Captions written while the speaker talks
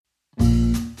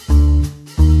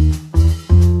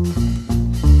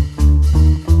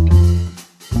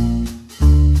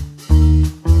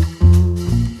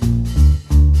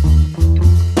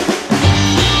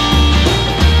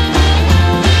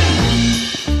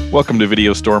Welcome to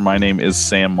Video Store. My name is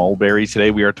Sam Mulberry. Today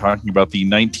we are talking about the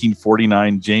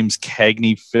 1949 James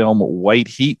Cagney film White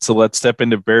Heat. So let's step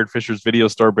into Baird Fisher's Video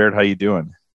Store. Baird, how you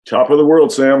doing? Top of the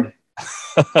world, Sam.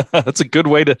 That's a good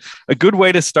way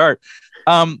to start.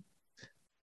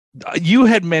 You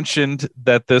had mentioned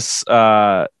that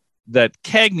that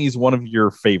Cagney's one of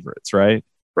your favorites, right?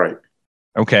 Right.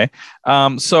 Okay.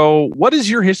 So what is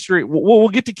your history? We'll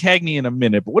get to Cagney in a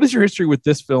minute, but what is your history with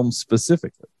this film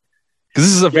specifically? Because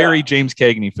this is a very James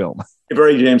Cagney film. A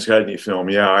very James Cagney film,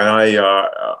 yeah. And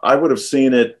I would have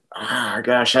seen it, I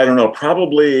don't know,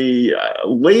 probably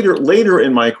later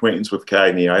in my acquaintance with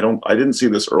Cagney. I didn't see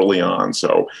this early on,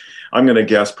 so I'm going to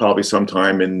guess probably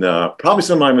sometime in the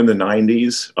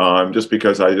 90s, just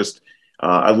because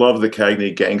I love the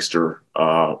Cagney gangster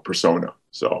persona.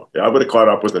 So yeah, I would have caught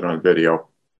up with it on video.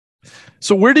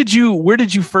 So where did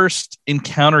you first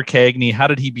encounter Cagney? How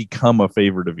did he become a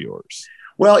favorite of yours?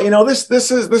 Well, this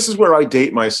is where I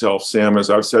date myself, Sam, as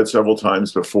I've said several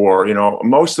times before.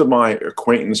 Most of my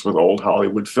acquaintance with old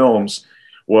Hollywood films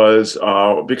was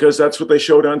because that's what they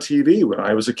showed on TV when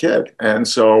I was a kid, and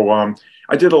so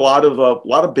I did a lot of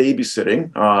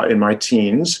babysitting in my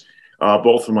teens,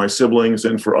 both for my siblings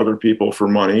and for other people for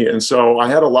money, and so I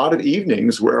had a lot of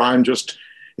evenings where I'm just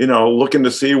looking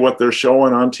to see what they're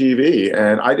showing on TV,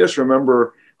 and I just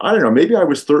remember, I don't know, maybe I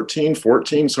was 13,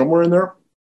 14, somewhere in there.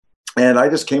 And I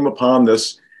just came upon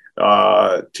this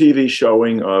TV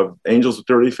showing of Angels with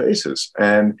Dirty Faces.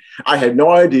 And I had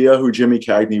no idea who Jimmy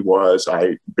Cagney was.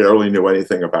 I barely knew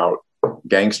anything about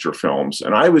gangster films.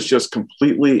 And I was just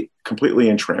completely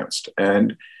entranced.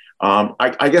 And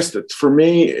I guess that for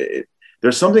me,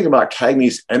 there's something about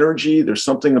Cagney's energy. There's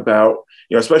something about,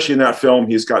 especially in that film,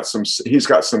 he's got some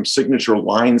signature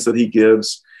lines that he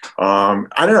gives. I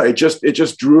don't know. It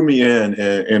just drew me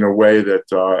in a way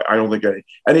that I don't think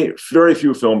any very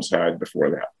few films had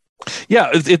before that. Yeah,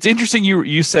 it's interesting.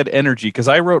 You said energy, because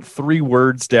I wrote 3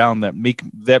 words down that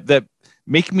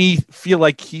make me feel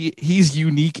like he's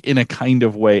unique in a kind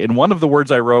of way. And one of the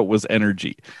words I wrote was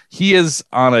energy. He is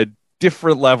on a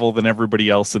different level than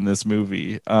everybody else in this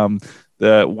movie.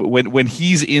 When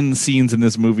he's in scenes in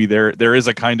this movie, there is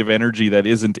a kind of energy that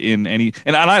isn't in any.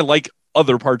 And I like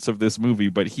other parts of this movie,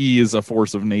 but he is a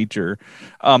force of nature.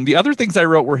 The other things I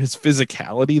wrote were his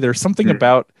physicality. There's something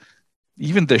about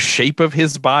even the shape of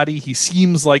his body. He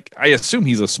seems like, I assume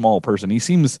he's a small person. He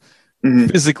seems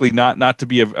physically not to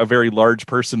be a very large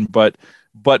person, but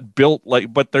built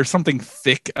like, but there's something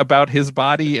thick about his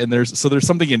body, and there's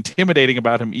something intimidating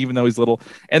about him, even though he's little.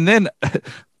 And then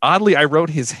oddly, I wrote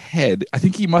his head. I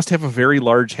think he must have a very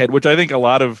large head, which I think a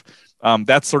lot of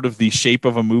that's sort of the shape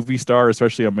of a movie star,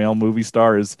 especially a male movie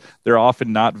star, is they're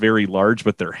often not very large,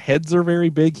 but their heads are very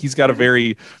big. He's got a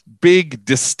very big,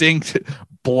 distinct,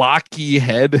 blocky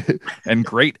head and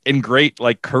great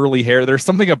like curly hair. There's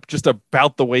something just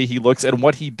about the way he looks and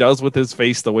what he does with his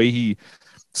face, the way he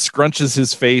scrunches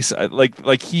his face,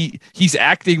 like he's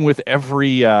acting with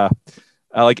every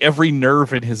every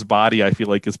nerve in his body, I feel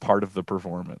like, is part of the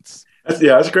performance.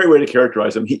 That's a great way to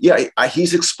characterize him.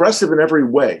 He's expressive in every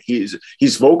way. He's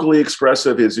vocally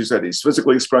expressive. As you said, he's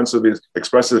physically expressive.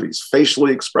 He's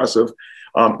facially expressive.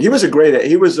 He was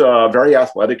very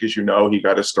athletic, as you know. He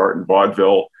got his start in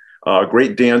vaudeville.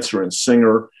 Great dancer and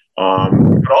singer.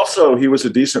 But also, he was a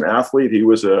decent athlete. He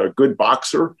was a good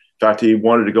boxer. In fact, he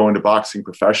wanted to go into boxing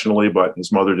professionally, but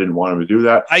his mother didn't want him to do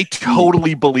that. I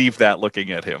totally believe that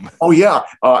looking at him. Oh, yeah.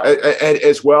 And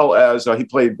as well as he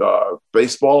played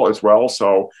baseball as well.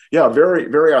 So, yeah, very,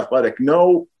 very athletic.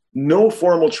 No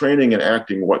formal training in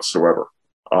acting whatsoever.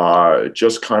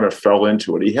 Just kind of fell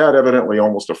into it. He had evidently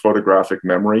almost a photographic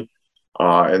memory.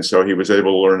 And so he was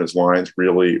able to learn his lines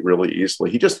really, really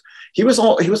easily. He was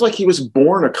like he was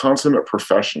born a consummate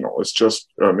professional. It's just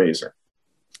amazing.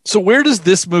 So where does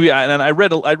this movie, and I read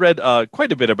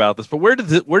quite a bit about this, but where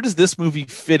does this movie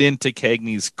fit into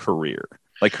Cagney's career?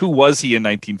 Like, who was he in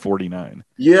 1949?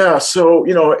 Yeah, so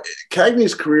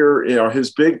Cagney's career,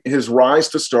 his rise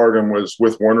to stardom was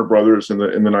with Warner Brothers in the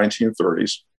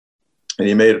 1930s, and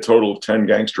he made a total of 10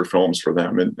 gangster films for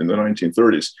them in the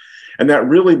 1930s, and that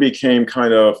really became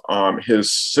kind of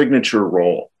his signature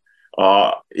role.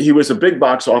 He was a big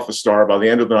box office star. By the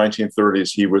end of the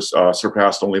 1930s, he was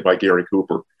surpassed only by Gary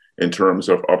Cooper in terms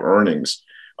of earnings.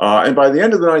 And by the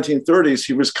end of the 1930s,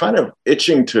 he was kind of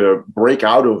itching to break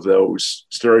out of those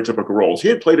stereotypical roles. He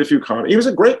had played a few he was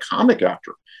a great comic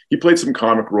actor. He played some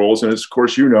comic roles. And of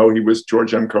course, he was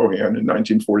George M. Cohan in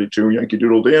 1942, Yankee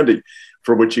Doodle Dandy,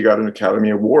 for which he got an Academy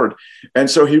Award. And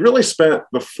so he really spent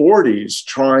the 40s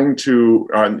trying to,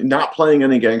 not playing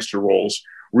any gangster roles,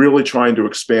 really trying to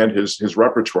expand his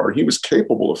repertoire. He was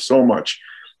capable of so much.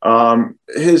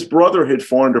 His brother had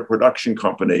formed a production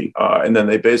company, and then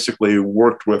they basically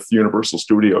worked with Universal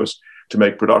Studios to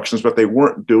make productions, but they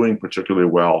weren't doing particularly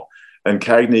well. And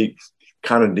Cagney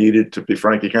kind of needed, to be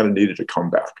frank, he kind of needed to come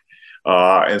back.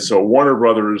 And so Warner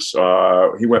Brothers,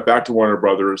 he went back to Warner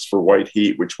Brothers for White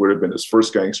Heat, which would have been his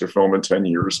first gangster film in 10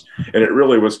 years. And it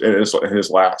really was his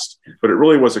last, but it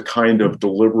really was a kind of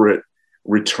deliberate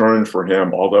return for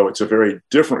him, although it's a very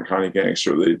different kind of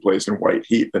gangster that he plays in White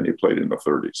Heat than he played in the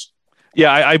 30s.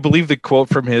 Yeah, I believe the quote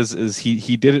from his is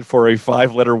he did it for a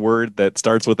 5-letter word that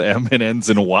starts with M and ends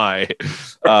in Y.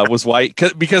 Was why,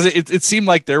 because it seemed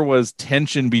like there was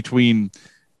tension between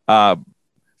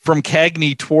from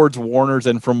Cagney towards Warner's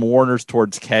and from Warner's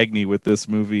towards Cagney with this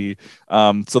movie.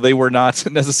 So they were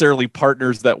not necessarily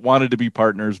partners that wanted to be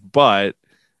partners, but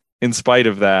in spite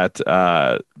of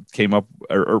that, came up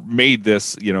or made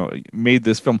this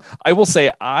film. I will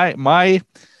say my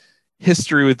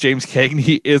history with James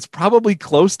Cagney is probably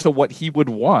close to what he would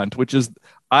want, which is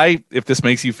if this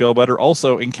makes you feel better,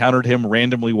 also encountered him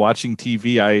randomly watching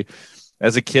TV.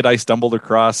 As a kid, I stumbled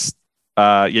across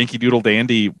Yankee Doodle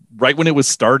Dandy right when it was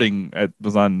starting. It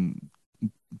was on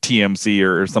TMC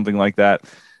or something like that.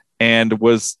 And I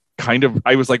was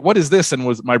like, what is this?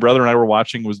 And my brother and I were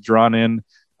watching, was drawn in.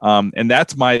 And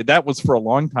that was for a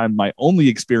long time my only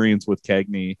experience with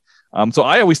Cagney. So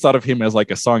I always thought of him as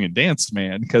like a song and dance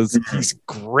man, because he's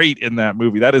great in that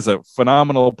movie. That is a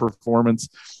phenomenal performance.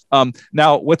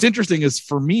 Now, what's interesting is,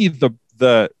 for me,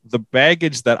 the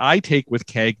baggage that I take with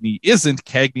Cagney isn't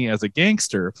Cagney as a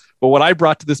gangster, but what I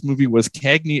brought to this movie was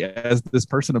Cagney as this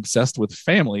person obsessed with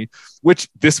family, which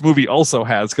this movie also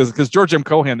has, because George M.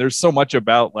 Cohan, there's so much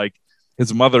about like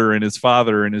his mother and his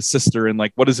father and his sister, and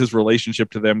like, what is his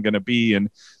relationship to them going to be, and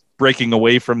breaking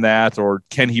away from that, or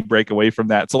can he break away from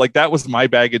that? So like, that was my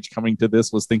baggage coming to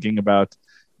this, was thinking about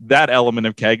that element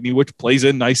of Cagney, which plays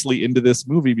in nicely into this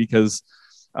movie, because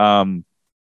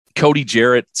Cody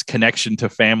Jarrett's connection to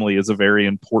family is a very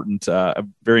important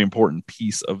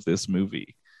piece of this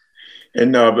movie.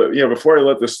 And but yeah, before I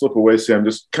let this slip away, Sam,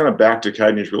 just kind of back to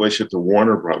Cagney's relationship to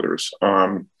Warner Brothers.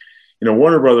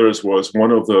 Warner Brothers was one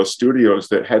of the studios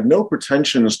that had no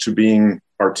pretensions to being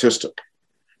artistic.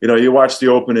 You watch the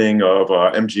opening of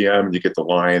MGM, you get the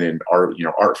line and art,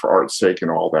 art for art's sake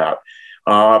and all that.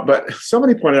 But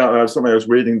somebody pointed out, somebody I was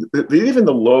reading, that even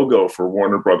the logo for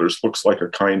Warner Brothers looks like a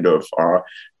kind of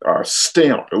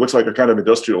stamp. It looks like a kind of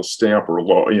industrial stamp or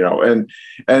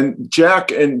and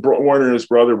Jack and Warner and his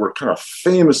brother were kind of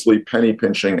famously penny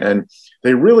pinching, and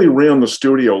they really ran the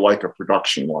studio like a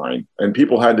production line, and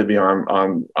people had to be on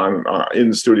in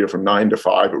the studio from 9 to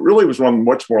 5. It really was run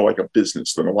much more like a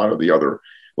business than a lot of the other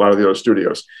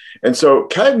studios. And so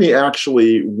Cagney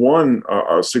actually won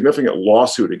a significant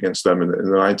lawsuit against them in the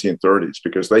 1930s,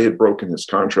 because they had broken his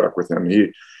contract with him.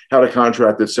 He had a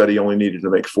contract that said he only needed to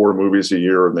make 4 movies a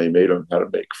year, and they made him how to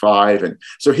make 5. And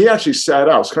so he actually sat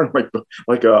out. It's kind of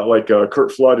like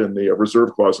Curt Flood in the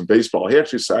reserve clause in baseball. He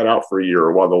actually sat out for a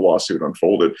year while the lawsuit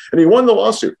unfolded, and he won the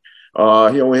lawsuit.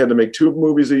 He only had to make 2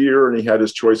 movies a year, and he had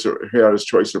his choice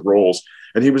of roles.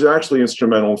 And he was actually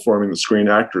instrumental in forming the Screen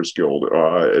Actors Guild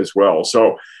as well.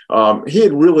 So he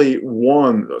had really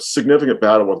won a significant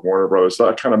battle with Warner Brothers. So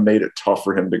that kind of made it tough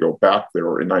for him to go back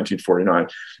there in 1949.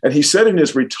 And he said in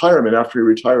his retirement, after he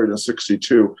retired in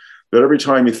 1962, that every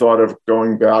time he thought of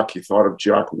going back, he thought of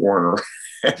Jack Warner.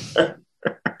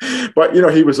 But,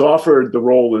 he was offered the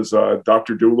role as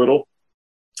Dr. Dolittle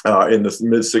in the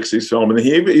mid-60s film. And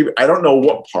he I don't know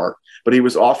what part, but he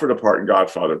was offered a part in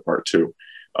Godfather Part 2.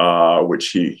 Which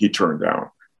he turned down.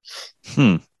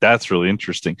 That's really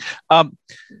interesting. As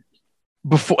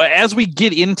we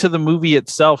get into the movie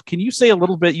itself, can you say a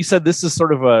little bit? You said this is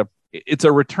sort of it's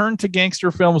a return to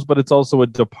gangster films, but it's also a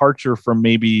departure from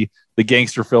maybe the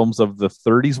gangster films of the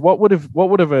 30s. What would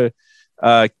have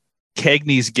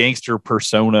Cagney's gangster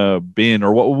persona been,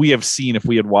 or what would we have seen if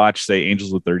we had watched, say,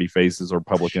 Angels with Dirty Faces or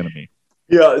Public Enemy?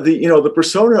 Yeah, the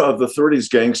persona of the 30s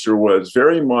gangster was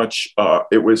very much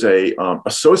it was a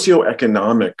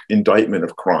socioeconomic indictment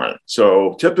of crime.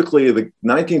 So typically, the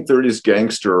 1930s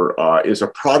gangster is a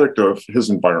product of his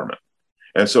environment,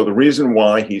 and so the reason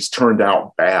why he's turned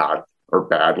out bad or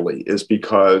badly is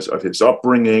because of his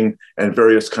upbringing and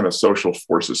various kind of social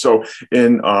forces. So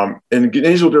in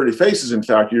Angels with Dirty Faces, in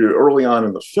fact, early on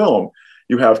in the film,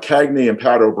 you have Cagney and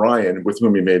Pat O'Brien, with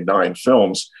whom he made 9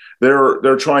 films.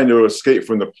 They're trying to escape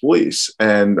from the police,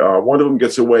 and one of them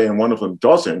gets away and one of them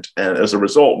doesn't. And as a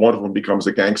result, one of them becomes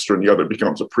a gangster and the other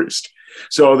becomes a priest.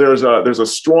 So there's a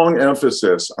strong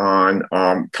emphasis on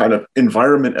kind of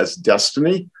environment as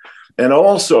destiny. And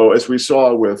also, as we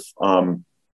saw with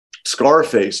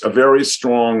Scarface, a very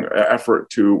strong effort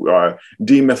to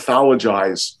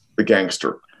demythologize the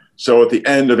gangster. So at the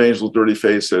end of Angels Dirty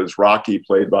Faces, Rocky,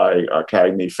 played by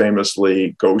Cagney,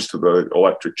 famously goes to the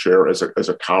electric chair as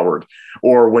a coward.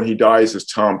 Or when he dies as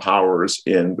Tom Powers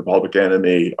in The Public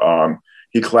Enemy,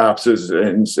 he collapses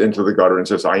into the gutter and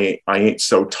says, I ain't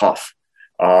so tough.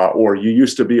 Or you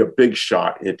used to be a big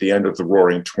shot at the end of the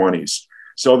Roaring Twenties.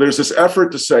 So there's this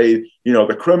effort to say,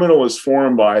 the criminal is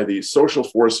formed by these social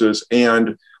forces,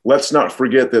 and let's not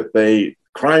forget that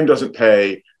crime doesn't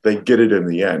pay, they get it in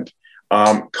the end.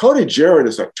 Cody Jarrett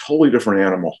is a totally different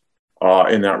animal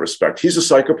in that respect. He's a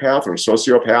psychopath or a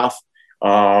sociopath.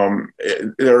 And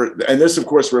this, of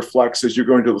course, reflects, as you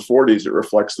go into the 40s, it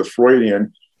reflects the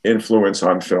Freudian influence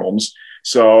on films.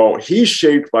 So he's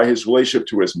shaped by his relationship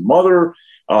to his mother.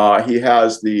 He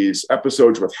has these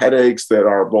episodes with headaches that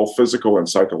are both physical and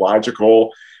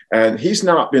psychological. And he's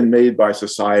not been made by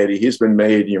society. He's been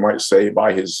made, you might say,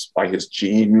 by his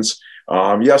genes.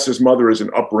 Yes, his mother is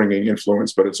an upbringing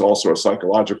influence, but it's also a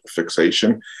psychological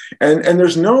fixation. And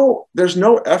there's no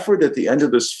effort at the end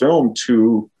of this film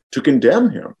to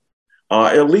condemn him,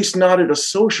 at least not at a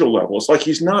social level. It's like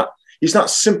he's not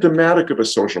symptomatic of a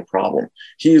social problem.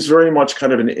 He is very much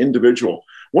kind of an individual.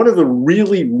 One of the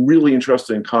really, really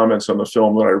interesting comments on the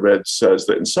film that I read says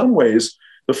that in some ways,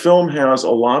 the film has a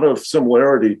lot of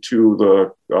similarity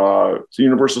to the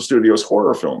Universal Studios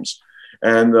horror films.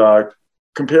 And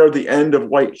compare the end of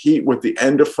White Heat with the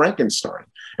end of Frankenstein.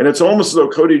 And it's almost as though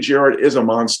Cody Jarrett is a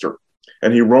monster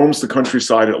and he roams the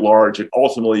countryside at large. And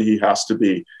ultimately he has to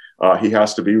be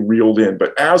reeled in.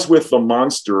 But as with the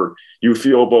monster, you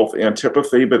feel both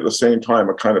antipathy, but at the same time,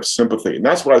 a kind of sympathy. And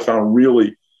that's what I found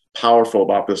really powerful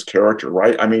about this character,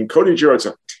 right? I mean, Cody Jarrett's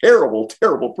a terrible,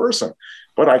 terrible person,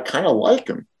 but I kind of like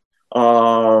him.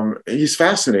 He's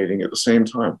fascinating at the same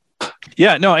time.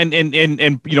 Yeah, no,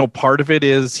 and part of it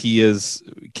is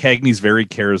Cagney's very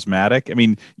charismatic. I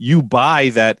mean, you buy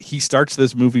that he starts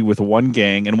this movie with one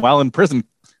gang, and while in prison,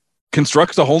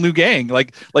 constructs a whole new gang.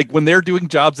 Like when they're doing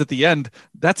jobs at the end,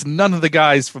 that's none of the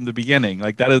guys from the beginning.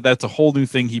 Like that's a whole new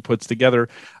thing he puts together.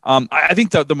 I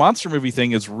think the monster movie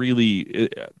thing is really.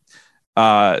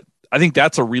 I think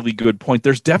that's a really good point.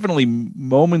 There's definitely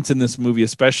moments in this movie,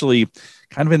 especially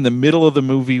kind of in the middle of the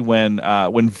movie when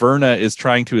Verna is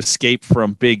trying to escape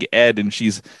from Big Ed, and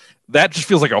that just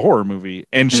feels like a horror movie,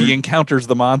 and she encounters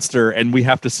the monster, and we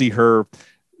have to see her,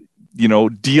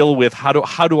 deal with how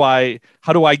do I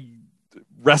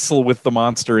wrestle with the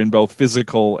monster in both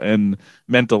physical and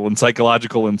mental and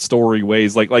psychological and story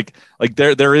ways. Like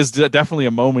there is definitely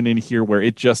a moment in here where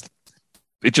it just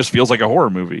feels like a horror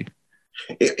movie.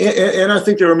 And I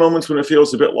think there are moments when it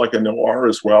feels a bit like a noir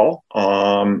as well.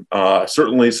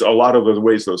 Certainly a lot of the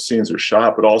ways those scenes are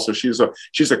shot, but also she's a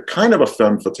kind of a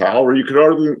femme fatale, or you could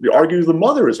argue the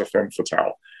mother is a femme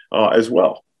fatale as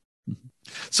well.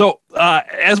 So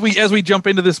as we jump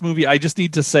into this movie, I just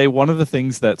need to say one of the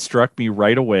things that struck me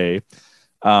right away,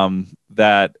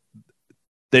 that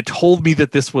told me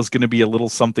that this was going to be a little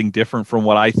something different from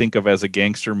what I think of as a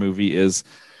gangster movie, is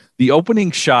the opening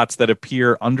shots that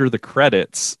appear under the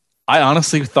credits. I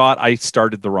honestly thought I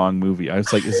started the wrong movie. I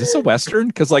was like, is this a Western?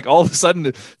 Because like all of a sudden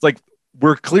it's like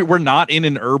we're not in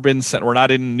an urban set. We're not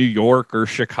in New York or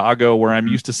Chicago where I'm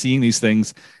used to seeing these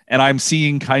things. And I'm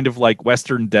seeing kind of like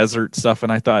Western desert stuff.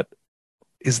 And I thought,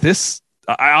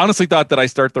 I honestly thought that I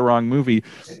start the wrong movie,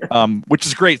 which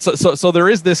is great. So there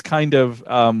is this kind of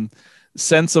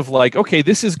sense of like, okay,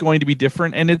 this is going to be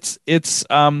different. And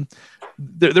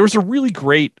there was a really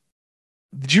great.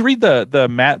 Did you read the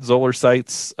Matt Zoller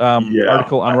Seitz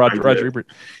article on Roger Ebert?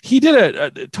 He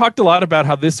talked a lot about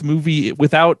how this movie,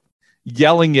 without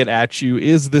yelling it at you,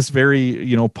 is this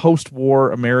very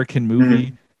post-war American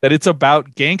movie, that it's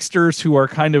about gangsters who are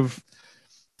kind of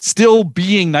still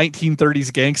being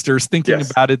 1930s gangsters, thinking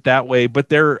about it that way, but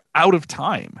they're out of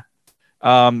time.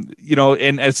 And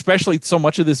especially so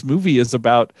much of this movie is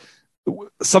about.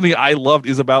 Something I loved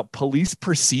is about police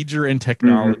procedure and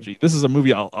technology. This is a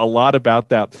movie a lot about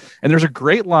that. And there's a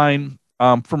great line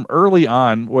from early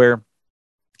on where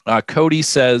Cody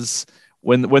says,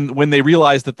 when they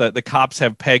realize that the cops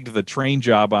have pegged the train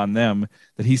job on them,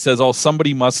 that he says, "Oh,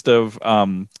 somebody must have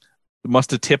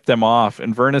tipped them off."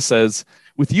 And Verna says,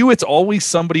 "With you, it's always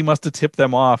somebody must have tipped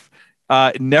them off.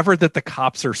 Never that the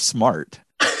cops are smart."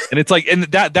 And it's like, and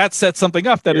that sets something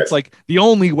up that it's like the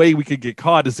only way we could get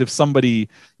caught is if somebody,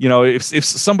 if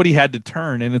somebody had to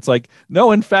turn. And it's like,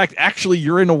 no, in fact, actually,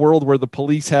 you're in a world where the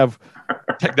police have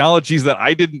technologies that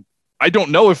I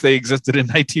don't know if they existed in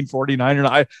 1949 or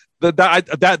not.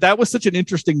 That was such an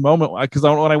interesting moment, because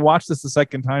when I watched this the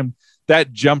second time,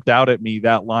 that jumped out at me,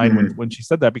 that line when she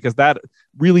said that, because that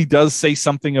really does say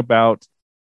something about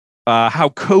how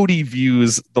Cody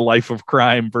views the life of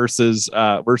crime versus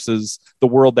the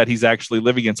world that he's actually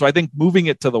living in. So I think moving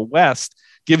it to the West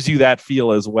gives you that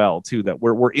feel as well too, that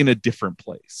we're in a different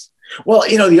place. Well,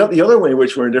 the other way in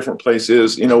which we're in a different place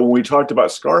is, when we talked about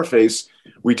Scarface,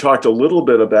 we talked a little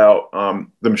bit about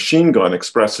the machine gun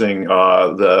expressing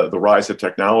the rise of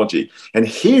technology. And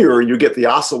here you get the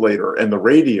oscillator and the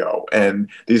radio and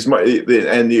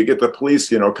and you get the police,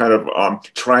 kind of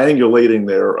triangulating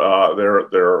their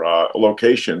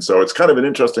location. So it's kind of an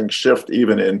interesting shift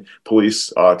even in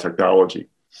police technology.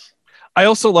 I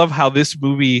also love how this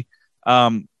movie,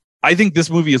 I think this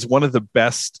movie is one of the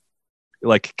best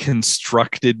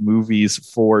constructed movies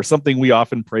for something we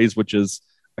often praise, which is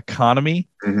economy.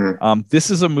 This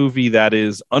is a movie that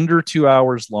is under 2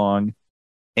 hours long,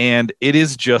 and it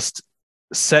is just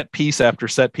set piece after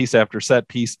set piece after set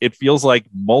piece. It feels like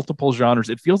multiple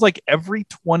genres. It feels like every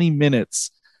 20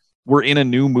 minutes we're in a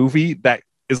new movie that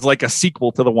is like a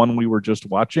sequel to the one we were just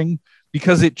watching,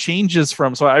 because it changes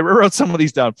from, so I wrote some of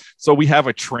these down. So we have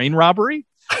a train robbery,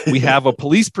 we have a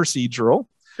police procedural,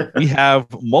 we have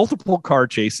multiple car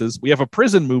chases, we have a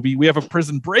prison movie, we have a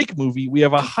prison break movie, we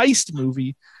have a heist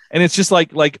movie, and it's just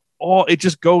like all, it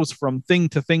just goes from thing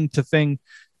to thing to thing.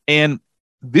 And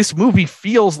this movie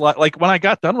feels like when I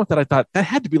got done with it, I thought that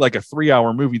had to be like a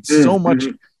 3-hour movie. So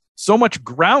much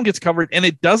ground gets covered, and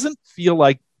it doesn't feel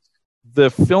like the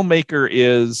filmmaker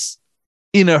is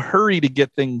in a hurry to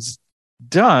get things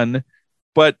done,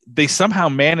 but they somehow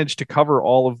managed to cover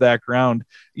all of that ground.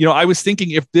 I was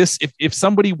thinking if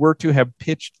somebody were to have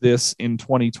pitched this in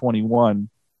 2021,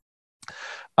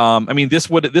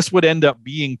 this would end up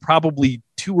being probably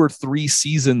 2 or 3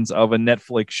 seasons of a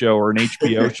Netflix show or an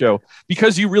HBO show,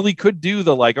 because you really could do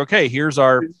okay, here's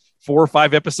our 4 or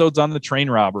 5 episodes on the train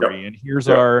robbery, and here's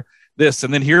our this,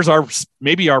 and then here's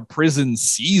maybe our prison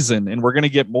season, and we're going to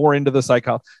get more into the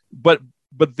psychology. But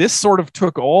this sort of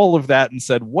took all of that and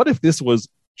said, what if this was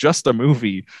just a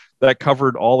movie that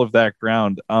covered all of that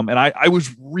ground? And I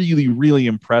was really, really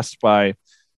impressed by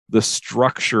the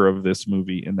structure of this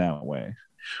movie in that way.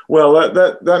 Well,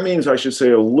 that means I should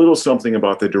say a little something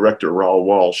about the director, Raoul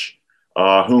Walsh,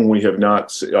 whom we have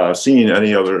not seen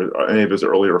any of his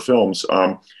earlier films.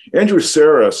 Andrew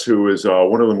Sarris, who is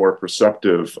one of the more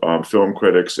perceptive film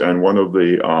critics and one of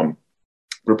the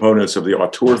proponents of the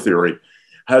auteur theory,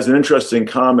 has an interesting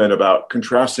comment about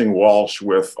contrasting Walsh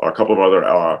with a couple of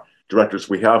other directors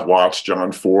we have watched,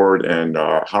 John Ford and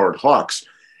Howard Hawks.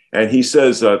 And he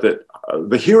says that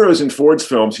the heroes in Ford's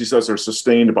films, he says, are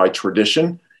sustained by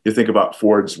tradition. You think about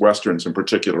Ford's Westerns in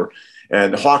particular.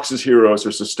 And Hawks' heroes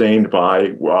are sustained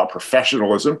by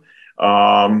professionalism.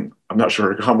 I'm not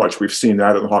sure how much we've seen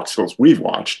that in the Hawks films we've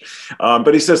watched.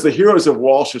 But he says the heroes of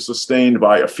Walsh are sustained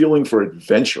by a feeling for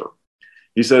adventure.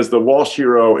 He says the Walsh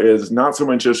hero is not so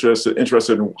much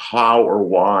interested in how or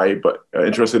why, but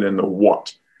interested in the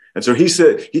what. And so he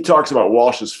talks about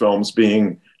Walsh's films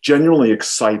being genuinely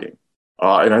exciting.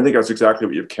 And I think that's exactly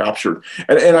what you've captured.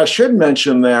 And I should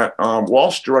mention that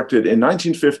Walsh directed in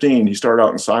 1915, he started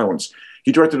out in silence.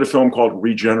 He directed a film called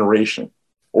Regeneration,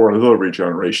 or The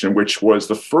Regeneration, which was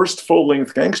the first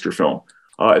full-length gangster film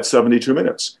at 72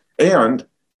 minutes, and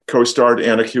co-starred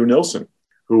Anna Q. Nilsson,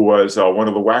 who was one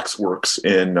of the waxworks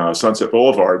in Sunset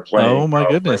Boulevard playing. Oh my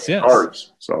goodness, yes.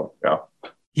 Cards. So yeah.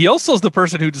 He also is the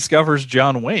person who discovers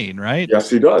John Wayne, right? Yes,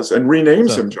 he does, and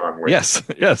renames him John Wayne. Yes.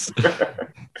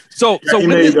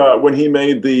 When he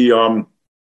made the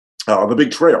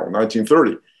Big Trail in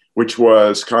 1930, which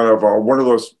was kind of one of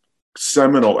those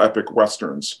seminal epic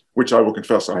westerns, which I will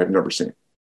confess I have never seen.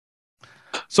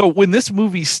 So when this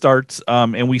movie starts,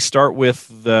 and we start with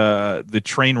the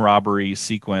train robbery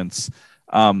sequence,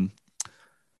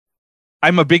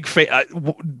 I'm a big fan.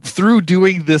 Through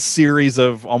doing this series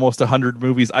of almost 100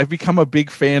 movies, I've become a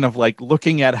big fan of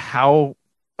looking at how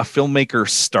a filmmaker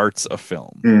starts a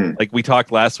film. Like we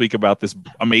talked last week about this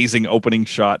amazing opening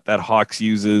shot that Hawks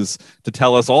uses to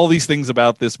tell us all these things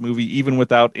about this movie, even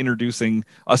without introducing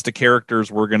us to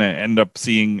characters we're going to end up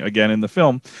seeing again in the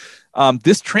film.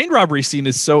 This train robbery scene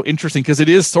is so interesting because it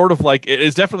is sort of it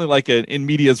is definitely like in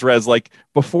medias res,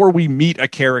 before we meet a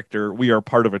character, we are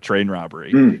part of a train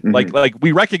robbery. Like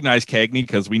we recognize Cagney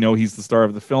because we know he's the star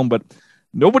of the film, but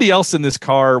nobody else in this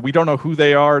car, we don't know who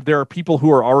they are. There are people who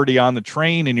are already on the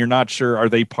train and you're not sure, are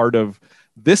they part of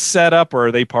this setup or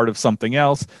are they part of something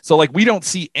else? So we don't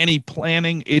see any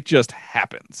planning. It just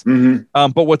happens.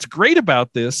 But what's great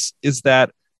about this is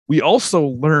that we also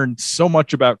learned so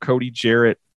much about Cody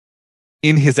Jarrett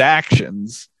in his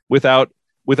actions without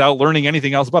without learning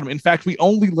anything else about him. In fact, we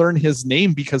only learn his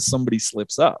name because somebody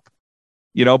slips up.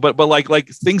 You know, but like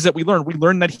things that we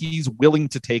learn that he's willing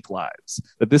to take lives,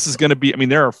 that this is going to be, I mean,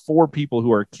 there are 4 people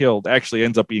who are killed, actually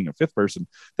ends up being a 5th person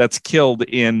that's killed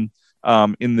in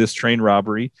this train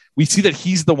robbery. We see that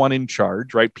he's the one in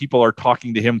charge, right? People are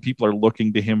talking to him. People are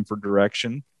looking to him for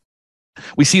direction.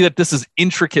 We see that this is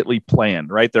intricately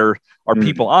planned, right? There are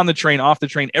people on the train, off the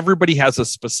train. Everybody has a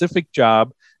specific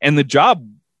job, and the job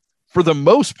for the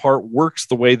most part works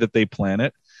the way that they plan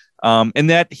it. And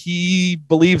that he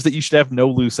believes that you should have no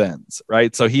loose ends,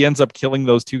 right? So he ends up killing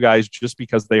those 2 guys just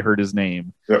because they heard his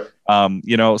name. Yep.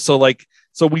 You know, so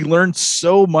we learned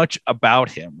so much about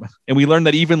him, and we learned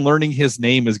that even learning his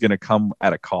name is going to come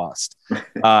at a cost.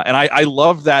 And I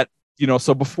love that, you know,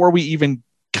 so before we even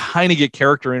kind of get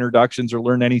character introductions or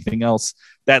learn anything else,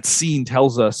 that scene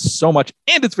tells us so much.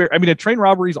 And it's very, I mean, a train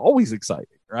robbery is always exciting,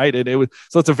 right?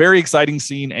 So it's a very exciting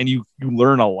scene, and you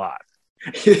learn a lot.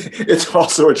 It's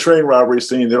also a train robbery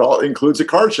scene that all includes a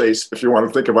car chase, if you want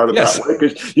to think about it that way,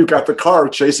 because you've got the car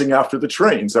chasing after the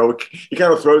train. So he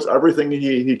kind of throws everything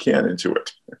he can into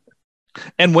it.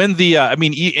 And when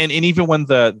and even when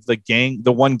the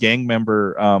one gang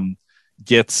member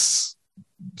gets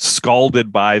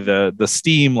scalded by the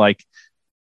steam, like,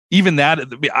 even that,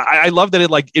 I love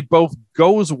that it both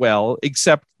goes well,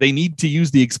 except they need to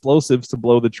use the explosives to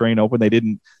blow the train open. They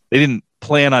didn't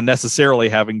plan on necessarily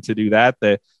having to do that.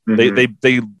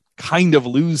 They kind of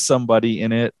lose somebody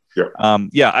in it. Yeah.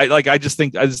 I just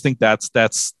think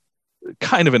that's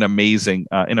kind of an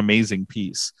amazing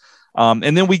piece.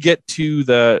 And then we go to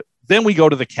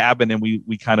the cabin, and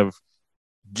we kind of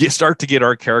start to get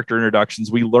our character introductions.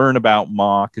 We learn about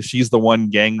Ma, because she's the one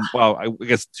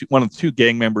one of the 2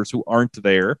 gang members who aren't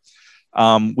there.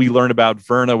 We learn about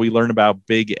Verna. We learn about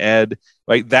Big Ed.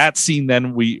 Like that scene,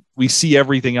 then we see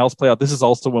everything else play out. This is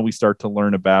also when we start to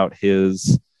learn about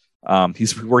he's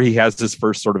where he has his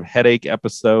first sort of headache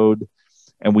episode,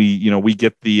 and we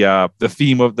get the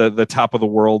theme of the top of the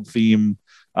world theme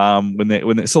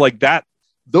so like that.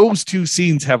 Those 2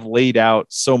 scenes have laid out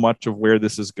so much of where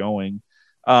this is going.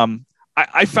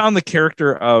 I found the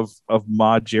character of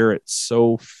Ma Jarrett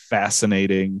so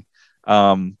fascinating,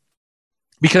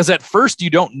 because at first you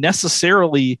don't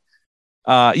necessarily,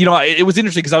 it was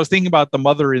interesting because I was thinking about the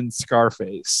mother in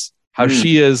Scarface, how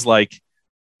she is like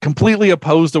completely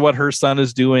opposed to what her son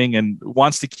is doing and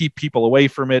wants to keep people away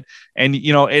from it. And,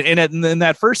 and in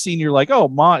that first scene, you're like, oh,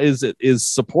 Ma is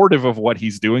supportive of what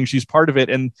he's doing. She's part of it.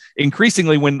 And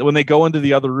increasingly when they go into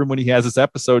the other room, when he has this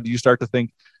episode, you start to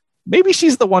think, maybe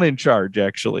she's the one in charge,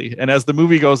 actually. And as the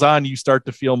movie goes on, you start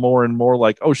to feel more and more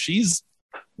like, oh, she's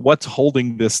what's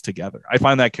holding this together. I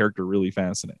find that character really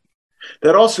fascinating.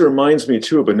 That also reminds me,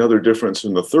 too, of another difference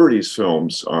in the 30s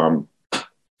films,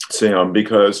 Sam,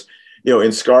 because,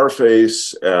 in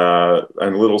Scarface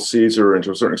and Little Caesar, and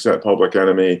to a certain extent, Public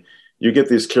Enemy, you get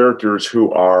these characters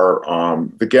who are,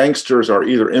 the gangsters are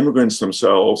either immigrants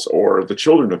themselves or the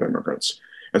children of immigrants.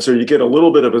 And so you get a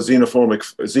little bit of a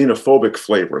xenophobic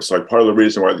flavor. It's like part of the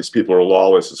reason why these people are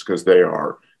lawless is because they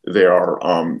are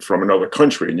from another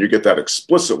country, and you get that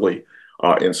explicitly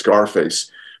in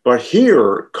Scarface. But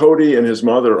here, Cody and his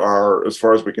mother are, as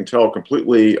far as we can tell,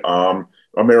 completely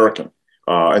American,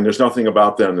 and there's nothing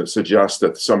about them that suggests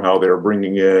that somehow they're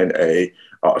bringing in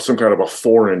some kind of a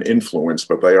foreign influence,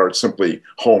 but they are simply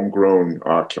homegrown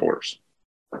killers.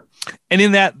 And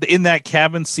in that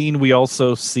cabin scene, we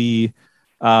also see.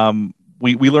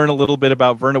 We learn a little bit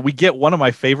about Verna. We get one of my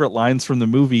favorite lines from the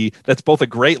movie that's both a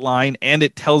great line and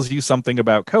it tells you something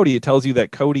about Cody. It tells you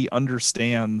that Cody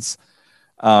understands.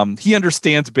 He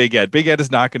understands Big Ed. Big Ed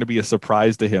is not going to be a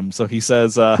surprise to him. So he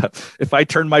says, if I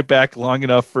turn my back long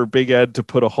enough for Big Ed to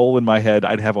put a hole in my head,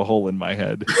 I'd have a hole in my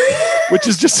head, which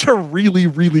is just a really,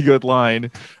 really good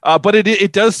line. But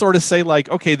it does sort of say like,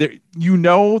 okay,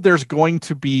 there's going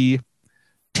to be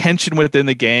tension within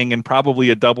the gang and probably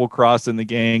a double cross in the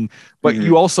gang, but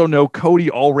you also know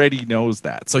Cody already knows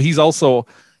that. So he's also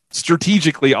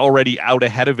strategically already out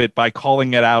ahead of it by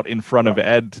calling it out in front of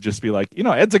Ed, to just be like,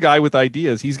 Ed's a guy with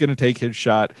ideas. He's going to take his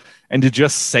shot, and to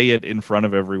just say it in front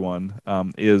of everyone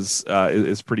is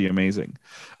pretty amazing.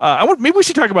 Maybe we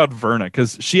should talk about Verna,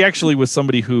 because she actually was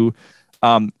somebody who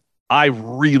I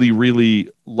really, really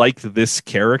liked this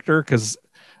character, because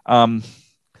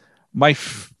my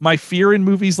fear in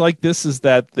movies like this is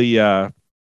that the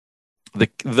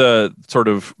sort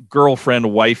of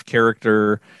girlfriend wife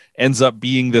character ends up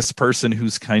being this person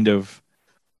who's kind of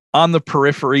on the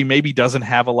periphery, maybe doesn't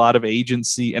have a lot of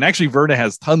agency. And actually Verna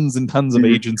has tons and tons of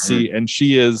agency, and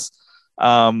she is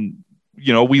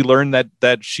we learn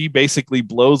that she basically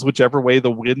blows whichever way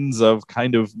the winds of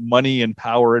kind of money and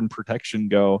power and protection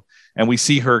go, and we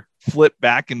see her flip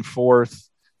back and forth.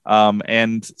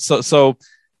 And so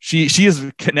she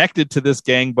is connected to this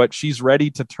gang, but she's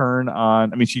ready to turn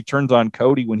on. I mean, she turns on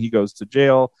Cody when he goes to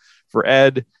jail for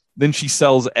Ed. Then she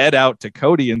sells Ed out to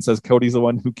Cody and says Cody's the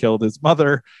one who killed his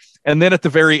mother. And then at the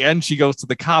very end, she goes to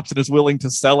the cops and is willing to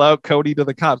sell out Cody to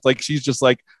the cops. Like, she's just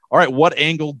like, all right, what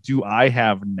angle do I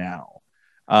have now?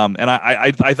 And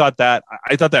I thought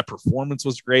that performance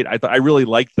was great. I really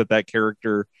liked that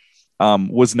character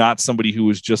was not somebody who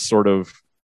was just sort of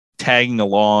tagging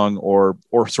along or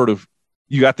sort of,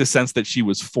 you got the sense that she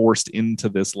was forced into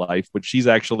this life, but she's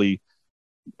actually,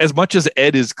 as much as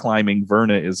Ed is climbing,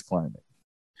 Verna is climbing.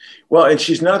 Well, and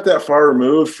she's not that far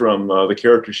removed from the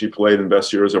character she played in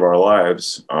Best Years of Our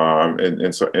Lives.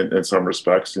 In some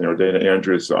respects, Dana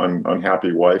Andrews'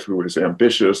 unhappy wife, who was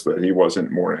ambitious, that he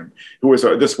wasn't more. Who was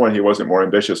at this point he wasn't more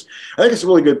ambitious. I think it's a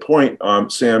really good point,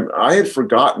 Sam. I had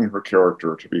forgotten her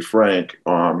character, to be frank.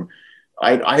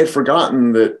 I had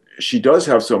forgotten that she does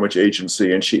have so much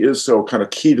agency, and she is so kind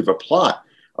of key to the plot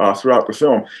throughout the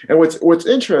film. And what's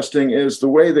interesting is the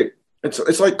way that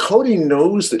it's like Cody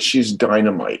knows that she's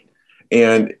dynamite,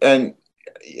 and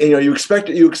you expect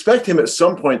him at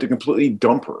some point to completely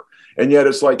dump her, and yet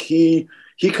it's like he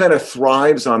kind of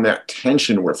thrives on that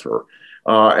tension with her,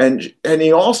 and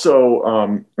he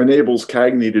also enables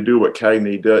Cagney to do what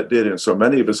Cagney did in so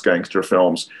many of his gangster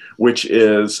films, which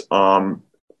is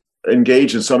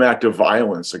engage in some act of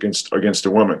violence against a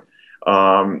woman.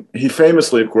 He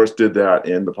famously, of course, did that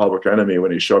in The Public Enemy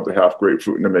when he shoved a half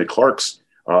grapefruit into Mae Clark's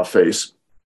face.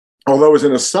 Although, as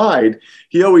an aside,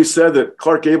 he always said that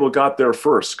Clark Gable got there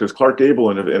first, because Clark Gable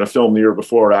in a film the year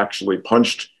before actually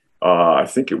punched, I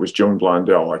think it was Joan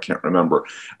Blondell, I can't remember.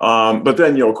 But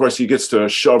then, of course, he gets to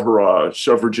shove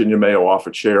Virginia Mayo off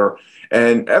a chair.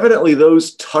 And evidently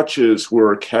those touches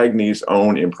were Cagney's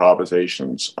own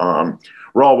improvisations.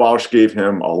 Raoul Walsh gave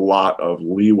him a lot of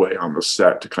leeway on the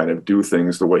set to kind of do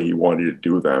things the way he wanted to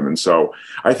do them. And so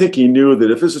I think he knew that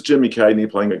if this is Jimmy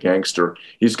Cagney playing a gangster,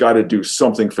 he's got to do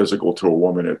something physical to a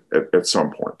woman at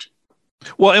some point.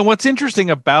 Well, and what's interesting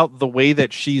about the way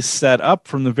that she's set up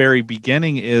from the very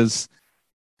beginning is,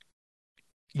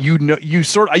 you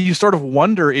sort of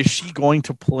wonder, is she going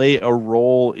to play a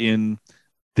role in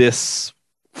this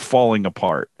falling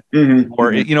apart? Mm-hmm.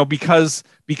 Or,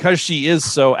 because she is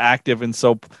so active and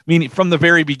so, from the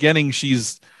very beginning,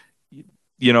 she's,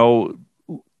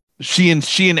 she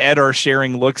and Ed are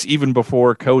sharing looks even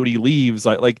before Cody leaves.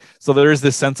 So there is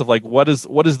this sense of like, what is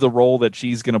the role that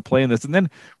she's going to play in this? And then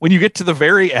when you get to the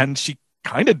very end, she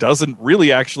kind of doesn't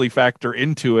really actually factor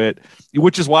into it,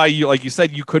 which is why like you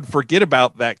said, you could forget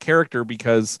about that character,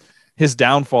 because his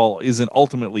downfall isn't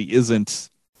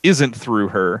through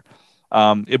her.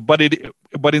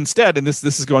 But instead, and this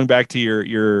is going back to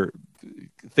your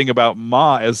thing about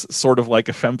Ma as sort of like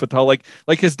a femme fatale,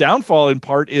 like his downfall in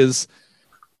part is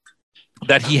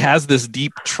that he has this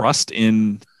deep trust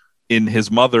in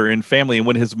his mother and family. And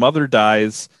when his mother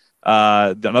dies,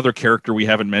 another character we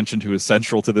haven't mentioned who is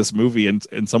central to this movie and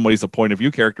in some ways a point of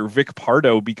view character, Vic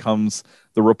Pardo, becomes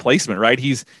the replacement, right?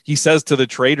 He says to the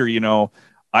traitor,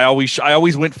 I always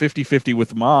went 50-50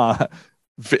 with Ma.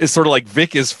 It's sort of like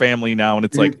Vic is family now. And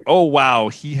it's like, oh, wow,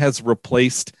 he has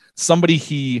replaced somebody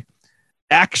he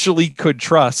actually could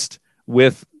trust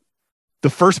with the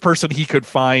first person he could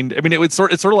find. I mean, it's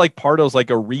sort of like Pardo's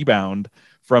like a rebound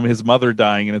from his mother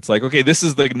dying. And it's like, okay, this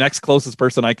is the next closest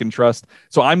person I can trust.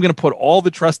 So I'm going to put all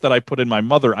the trust that I put in my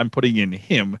mother, I'm putting in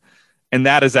him. And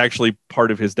that is actually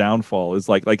part of his downfall, is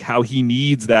like how he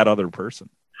needs that other person.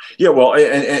 Yeah, well,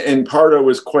 and Pardo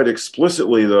is quite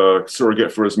explicitly the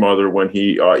surrogate for his mother when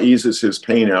he eases his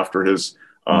pain after his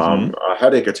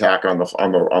headache attack on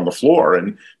the floor,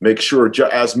 and make sure,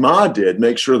 as Ma did,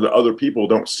 make sure that other people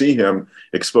don't see him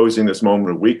exposing this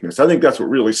moment of weakness. I think that's what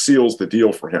really seals the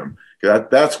deal for him.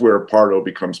 That's where Pardo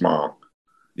becomes Mom.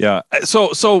 Yeah.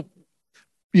 So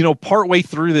partway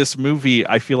through this movie,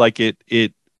 I feel like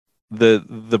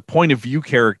the point of view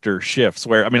character shifts,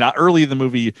 where, early in the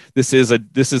movie, this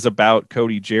is about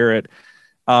Cody Jarrett.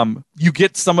 You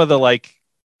get some of the like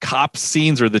cop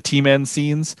scenes or the T-Men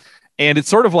scenes, and it's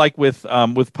sort of like with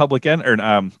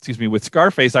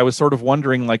Scarface. I was sort of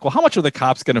wondering, like, well, how much are the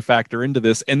cops going to factor into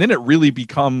this? And then it really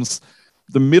becomes,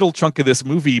 the middle chunk of this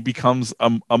movie becomes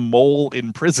a mole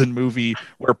in prison movie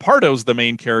where Pardo's the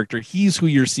main character. He's who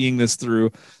you're seeing this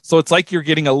through. So it's like you're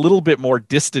getting a little bit more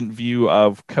distant view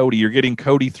of Cody. You're getting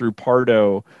Cody through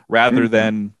Pardo rather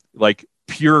than like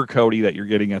pure Cody that you're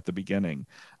getting at the beginning.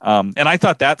 And I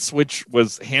thought that switch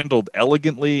was handled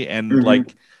elegantly. And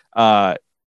like,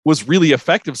 was really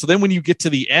effective. So then when you get to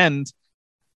the end,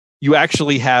 you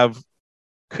actually have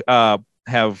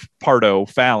Pardo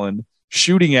Fallon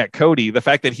shooting at Cody. The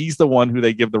fact that he's the one who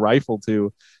they give the rifle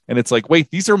to, and it's like, wait,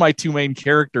 these are my two main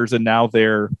characters, and now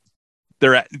they're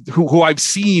who I've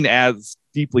seen as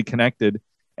deeply connected,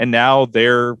 and now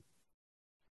they're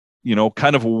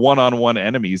kind of one-on-one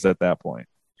enemies at that point.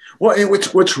 Well, and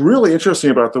what's really interesting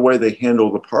about the way they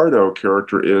handle the Pardo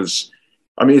character is,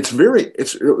 I mean, it's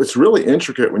really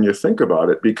intricate when you think about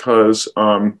it, because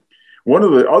one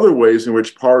of the other ways in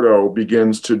which Pardo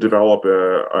begins to develop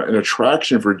an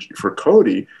attraction for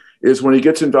Cody is when he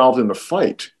gets involved in the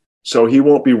fight. So he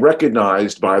won't be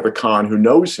recognized by the Khan who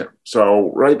knows him.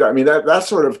 So, right, I mean,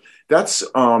 that's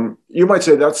you might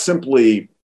say that's simply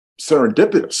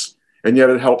serendipitous, and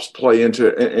yet it helps play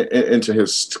into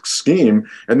his scheme.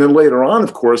 And then later on,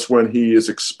 of course, when he is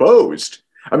exposed,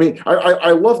 I mean, I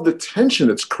love the tension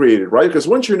that's created, right? Because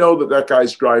once you know that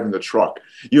guy's driving the truck,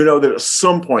 you know that at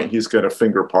some point he's going to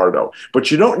finger Pardo,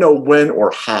 but you don't know when or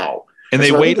how. And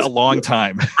they wait a long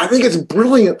time. I think it's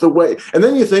brilliant the way. And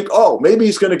then you think, oh, maybe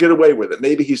he's going to get away with it.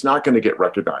 Maybe he's not going to get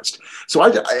recognized.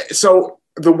 So so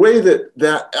the way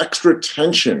that extra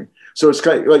tension, so it's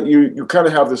kind of like you kind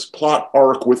of have this plot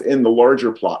arc within the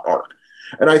larger plot arc.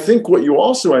 And I think what you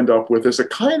also end up with is a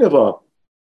kind of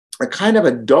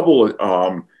a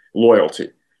double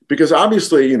loyalty, because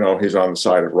obviously, he's on the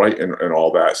side of right and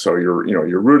all that. So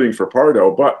you're rooting for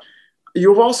Pardo, but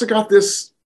you've also got this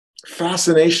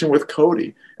fascination with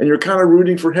Cody, and you're kind of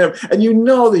rooting for him, and you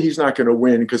know that he's not going to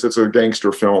win because it's a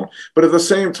gangster film, but at the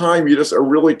same time you just are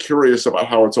really curious about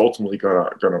how it's ultimately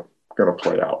gonna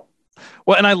play out.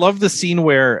 Well, and I love the scene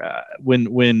where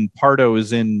when Pardo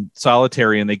is in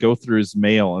solitary and they go through his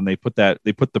mail and they put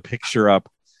the picture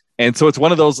up, and so it's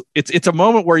one of those, it's a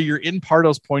moment where you're in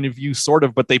Pardo's point of view sort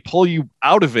of, but they pull you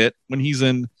out of it when he's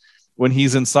in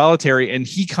solitary, and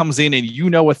he comes in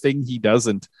and a thing he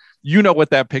doesn't. What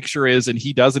that picture is, and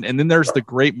he doesn't. And then there's the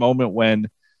great moment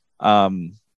when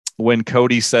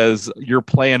Cody says, "Your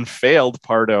plan failed,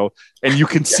 Pardo," and you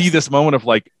can see this moment of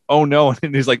like, "Oh no!"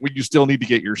 And he's like, "Well, you still need to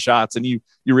get your shots," and you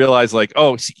realize like,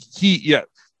 "Oh,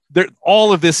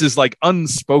 all of this is like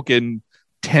unspoken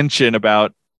tension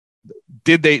about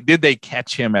did they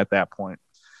catch him at that point?"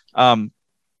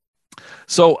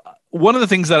 So one of the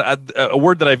things that a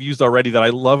word that I've used already that I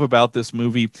love about this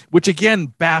movie, which again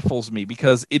baffles me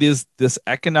because it is this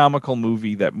economical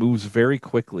movie that moves very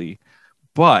quickly,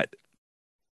 but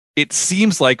it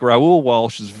seems like Raoul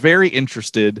Walsh is very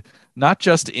interested not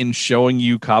just in showing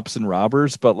you cops and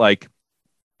robbers, but like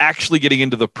actually getting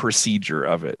into the procedure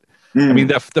of it. I mean,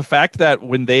 the fact that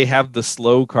when they have the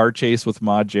slow car chase with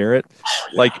Ma Jarrett,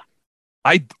 like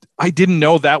I didn't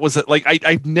know that was like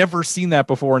I've never seen that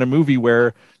before in a movie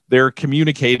where they're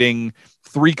communicating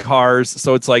three cars.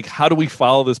 So it's like, how do we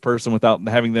follow this person without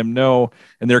having them know?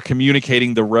 And they're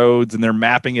communicating the roads and they're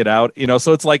mapping it out,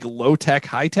 so it's like low tech,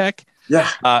 high tech. Yeah.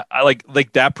 I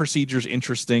like that procedure is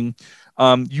interesting.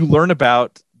 You learn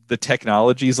about the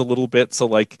technologies a little bit. So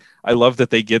like, I love that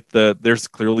they get there's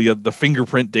clearly the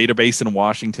fingerprint database in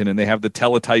Washington, and they have the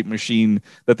teletype machine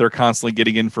that they're constantly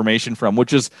getting information from,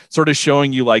 which is sort of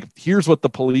showing you like, here's what the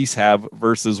police have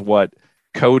versus what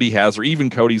Cody has, or even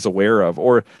Cody's aware of,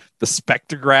 or the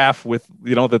spectrograph with,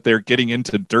 that they're getting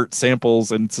into dirt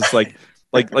samples. And it's just like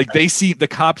they see the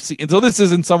cops see. And so this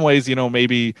is in some ways,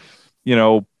 maybe,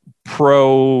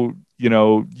 pro,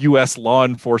 U.S. law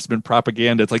enforcement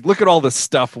propaganda. It's like, look at all the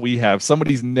stuff we have.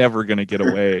 Somebody's never going to get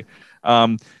away.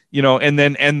 And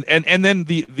then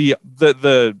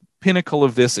the pinnacle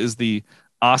of this is the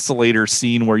oscillator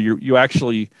scene where you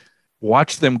actually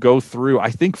watch them go through, I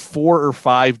think 4 or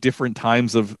 5 different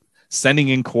times of sending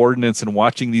in coordinates and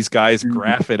watching these guys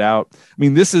graph it out. I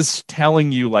mean, this is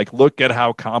telling you like, look at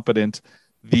how competent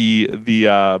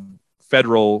the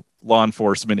federal law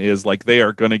enforcement is. Like, they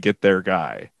are going to get their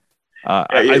guy.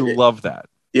 I love that.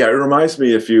 Yeah, it reminds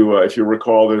me, if you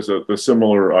recall, there's the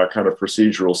similar kind of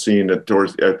procedural scene at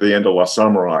the end of La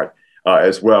Samurai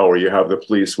as well, where you have the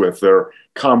police with their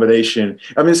combination.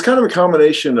 I mean, it's kind of a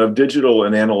combination of digital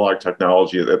and analog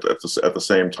technology at the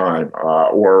same time,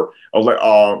 or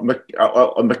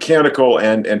mechanical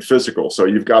and physical. So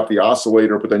you've got the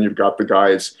oscillator, but then you've got the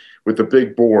guys with the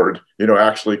big board,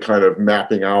 actually kind of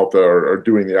mapping out or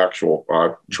doing the actual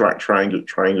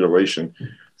triangulation.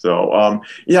 So,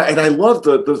 and I love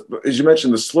the as you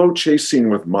mentioned, the slow chase scene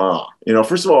with Ma.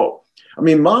 First of all, I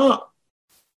mean, Ma,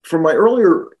 from my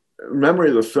earlier memory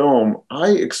of the film, I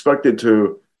expected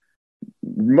to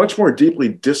much more deeply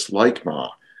dislike Ma,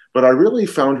 but I really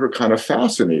found her kind of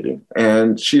fascinating.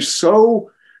 And she's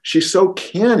so she's so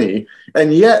canny,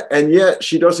 and yet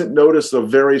she doesn't notice a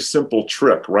very simple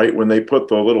trick, right? When they put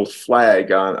the little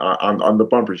flag on the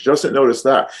bumper, she doesn't notice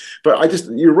that. But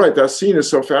you're right. That scene is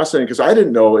so fascinating because I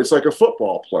didn't know it's like a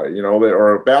football play,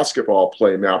 or a basketball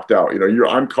play mapped out.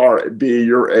 I'm car B,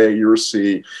 you're A, you're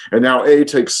C, and now A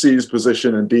takes C's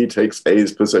position and B takes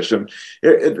A's position.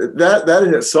 That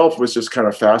in itself was just kind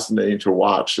of fascinating to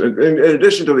watch. In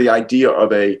addition to the idea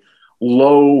of a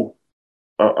low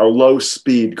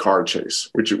speed car chase,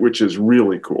 which is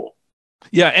really cool.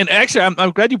 Yeah, and actually,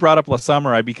 I'm glad you brought up La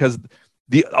Samurai, because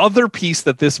the other piece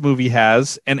that this movie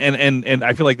has, and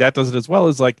I feel like that does it as well,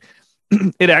 is like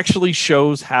it actually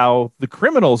shows how the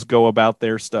criminals go about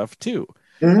their stuff too.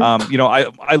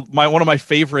 Mm-hmm. One of my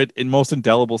favorite and most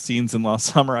indelible scenes in La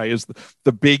Samurai is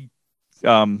the big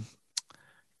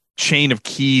chain of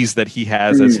keys that he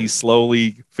has as he's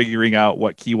slowly figuring out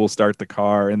what key will start the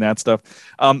car and that stuff.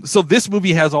 So this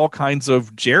movie has all kinds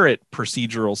of Jarrett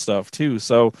procedural stuff too.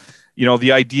 So,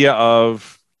 the idea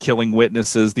of killing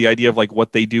witnesses, the idea of like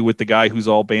what they do with the guy who's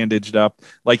all bandaged up,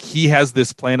 like he has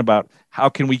this plan about how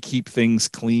can we keep things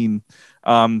clean.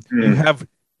 You have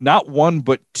not one,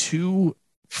 but two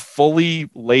fully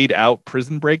laid out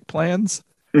prison break plans.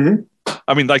 Mm-hmm.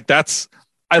 I mean, like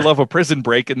I love a prison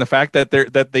break, and the fact that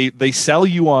they sell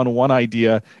you on one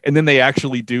idea and then they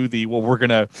actually do we're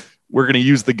gonna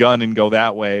use the gun and go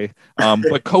that way.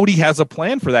 But Cody has a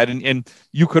plan for that, and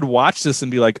you could watch this and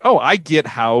be like, oh, I get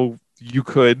how you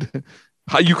could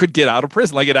get out of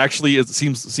prison. Like it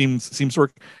seems to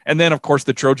work. And then of course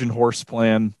the Trojan horse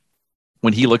plan,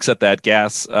 when he looks at that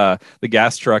the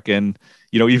gas truck, and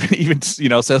even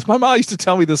says, my mom used to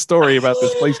tell me this story about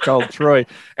this place called Troy,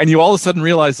 and you all of a sudden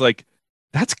realize like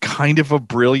that's kind of a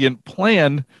brilliant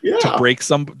plan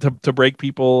to break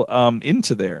people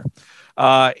into there.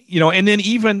 And then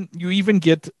you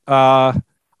get a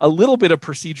little bit of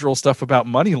procedural stuff about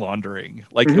money laundering,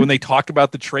 like when they talk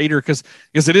about the trader, because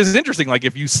it is interesting. Like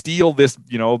if you steal this,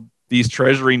 these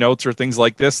treasury notes or things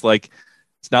like this, like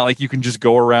it's not like you can just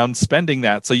go around spending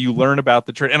that. So you learn about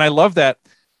the trade. And I love that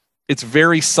it's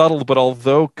very subtle, but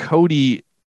although Cody,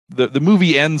 the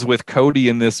movie ends with Cody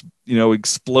in this,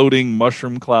 exploding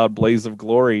mushroom cloud blaze of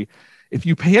glory. If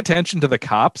you pay attention to the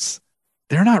cops,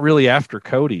 they're not really after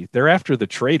Cody. They're after the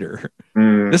traitor.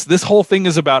 This whole thing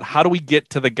is about how do we get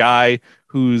to the guy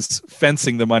who's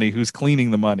fencing the money, who's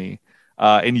cleaning the money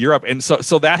in Europe. And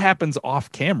so that happens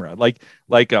off camera. Like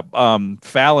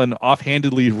Fallon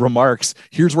offhandedly remarks,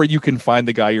 here's where you can find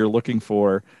the guy you're looking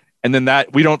for. And then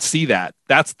that we don't see that.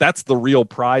 That's the real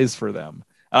prize for them.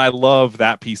 And I love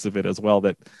that piece of it as well,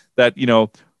 that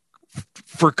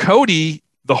for Cody,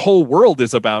 the whole world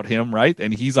is about him, right?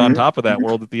 And he's on top of that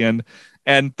world at the end,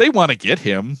 and they want to get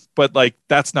him, but like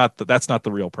that's not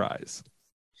the real prize.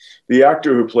 The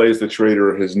actor who plays the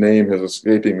traitor, his name is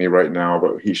escaping me right now,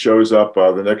 but he shows up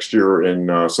the next year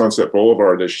in Sunset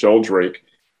Boulevard as Sheldrake,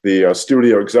 the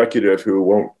studio executive who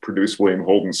won't produce William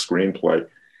Holden's screenplay.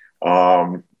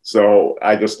 So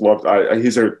I just loved.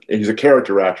 He's a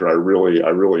character actor. I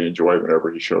really enjoy whenever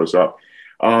he shows up.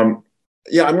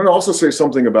 Yeah, I'm going to also say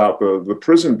something about the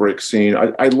prison break scene.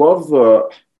 I love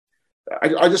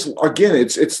I just, again,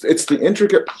 it's the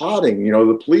intricate plotting.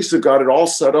 The police have got it all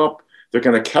set up. They're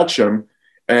going to catch him.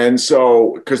 And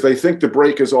so, because they think the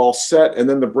break is all set, and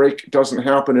then the break doesn't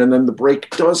happen, and then the break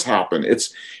does happen.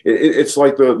 It's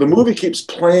like the movie keeps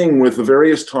playing with the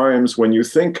various times when you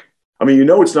think,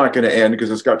 it's not going to end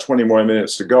because it's got 20 more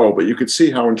minutes to go, but you could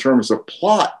see how in terms of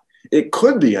plot, it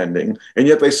could be ending, and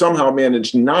yet they somehow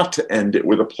managed not to end it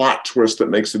with a plot twist that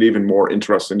makes it even more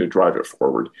interesting to drive it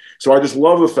forward. So I just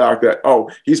love the fact that,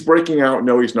 he's breaking out.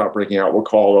 No, he's not breaking out. We'll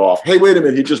call it off. Hey, wait a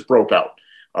minute. He just broke out.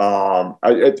 I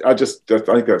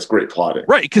think that's great plotting.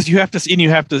 Right. Because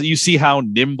you see how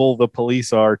nimble the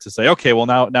police are to say, okay, well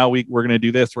now we're going to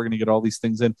do this. We're going to get all these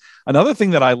things in. Another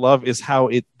thing that I love is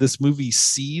how this movie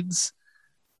seeds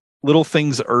little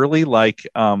things early, like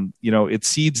it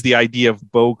seeds the idea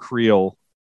of Beau Creel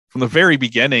from the very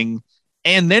beginning,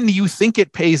 and then you think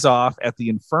it pays off at the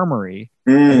infirmary,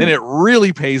 and then it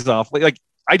really pays off. Like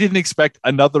I didn't expect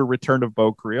another return of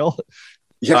Beau Creel.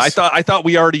 Yes. I thought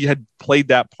we already had played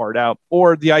that part out,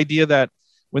 or the idea that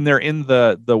when they're in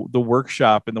the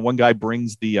workshop and the one guy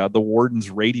brings the warden's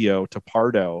radio to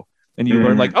Pardo, and you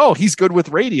learn like, oh, he's good with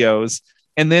radios.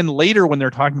 And then later, when they're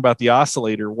talking about the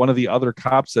oscillator, one of the other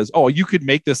cops says, oh, you could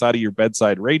make this out of your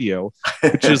bedside radio,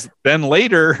 which is then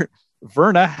later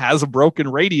Verna has a broken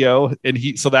radio,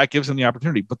 and so that gives him the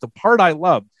opportunity. But the part I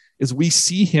love is we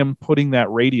see him putting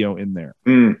that radio in there.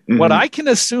 What I can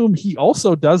assume he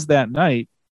also does that night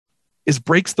is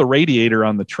breaks the radiator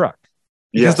on the truck.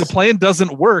 because the Yes. plan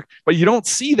doesn't work, but you don't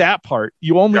see that part.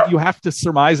 You have to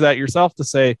surmise that yourself to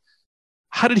say,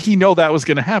 how did he know that was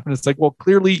going to happen? It's like, well,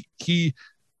 clearly he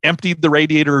emptied the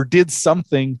radiator or did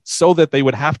something so that they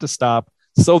would have to stop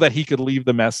so that he could leave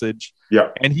the message. Yeah.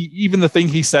 And even the thing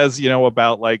he says,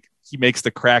 about like, he makes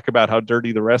the crack about how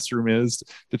dirty the restroom is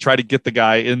to try to get the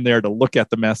guy in there to look at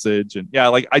the message. And yeah,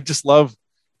 like, I just love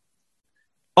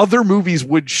other movies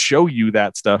would show you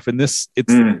that stuff. And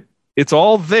it's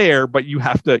all there, but you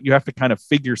have to kind of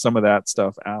figure some of that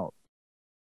stuff out.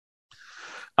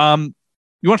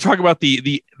 You want to talk about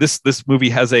this movie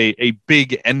has a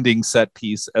big ending set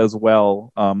piece as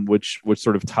well, which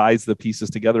sort of ties the pieces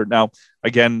together. Now,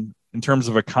 again, in terms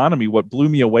of economy, what blew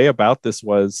me away about this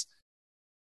was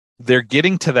they're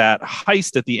getting to that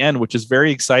heist at the end, which is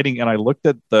very exciting. And I looked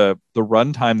at the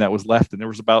runtime that was left, and there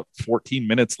was about 14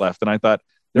 minutes left. And I thought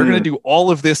they're going to do all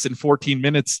of this in 14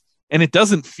 minutes, and it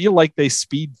doesn't feel like they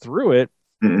speed through it.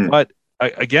 But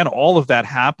again, all of that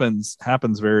happens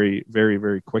very, very,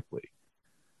 very quickly.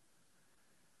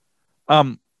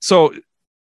 So,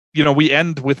 we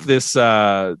end with this,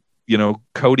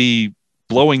 Cody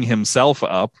blowing himself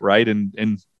up, right.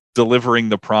 And delivering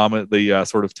the promise, the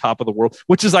sort of top of the world,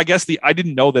 which is, I guess I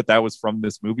didn't know that was from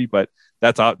this movie, but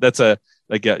that's a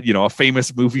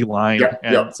famous movie line.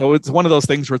 So it's one of those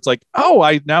things where it's like, oh,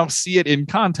 I now see it in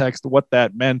context, what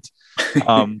that meant.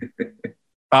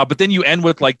 But then you end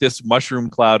with like this mushroom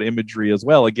cloud imagery as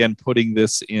well. Again, putting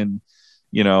this in,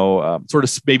 sort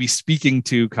of maybe speaking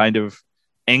to kind of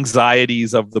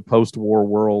anxieties of the post-war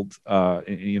world,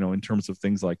 in terms of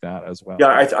things like that as well. Yeah,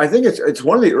 I think it's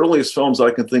one of the earliest films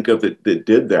I can think of that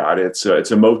did that. It's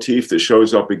a motif that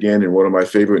shows up again in one of my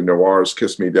favorite noirs,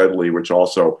 Kiss Me Deadly, which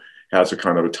also has a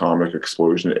kind of atomic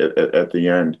explosion at the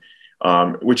end,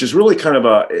 which is really kind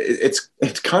of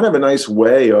it's kind of a nice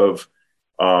way of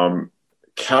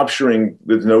capturing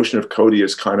the notion of Cody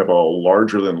as kind of a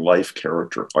larger than life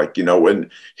character. Like, when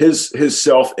his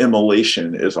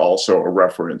self-immolation is also a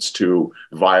reference to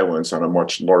violence on a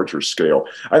much larger scale.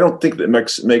 I don't think that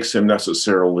makes him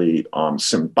necessarily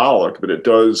symbolic, but it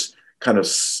does kind of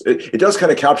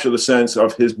capture the sense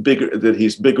of he's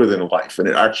bigger than life. And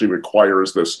it actually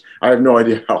requires this. I have no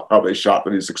idea how they shot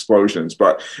these explosions,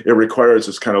 but it requires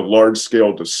this kind of large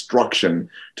scale destruction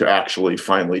to actually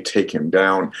finally take him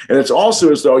down. And it's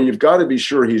also as though you've got to be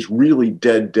sure he's really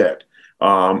dead.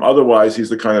 Otherwise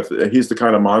he's the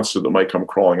kind of monster that might come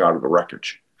crawling out of the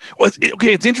wreckage. Well,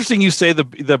 it's interesting you say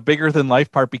the bigger than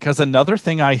life part, because another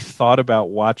thing I thought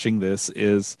about watching this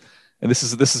is, and this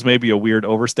is maybe a weird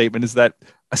overstatement, is that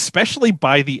especially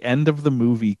by the end of the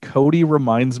movie, Cody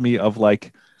reminds me of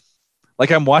like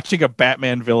I'm watching a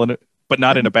Batman villain, but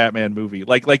not in a Batman movie.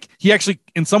 Like he actually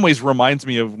in some ways reminds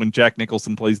me of when Jack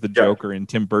Nicholson plays the Joker in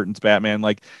Tim Burton's Batman.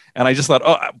 And I just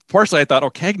thought, partially I thought,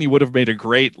 Cagney would have made a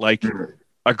great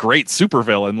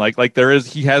supervillain. Like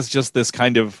he has just this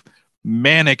kind of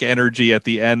manic energy at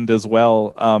the end as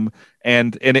well.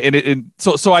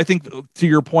 So I think to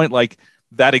your point, like,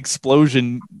 that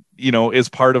explosion, is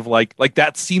part of like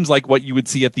that seems like what you would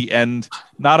see at the end,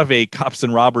 not of a cops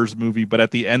and robbers movie, but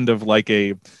at the end of like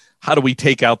a, how do we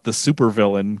take out the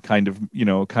supervillain kind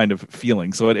of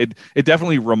feeling. So it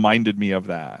definitely reminded me of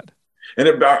that.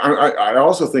 And I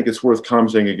also think it's worth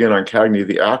commenting again on Cagney,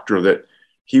 the actor, that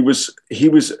he was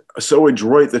so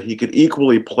adroit that he could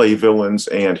equally play villains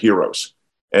and heroes.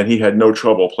 And he had no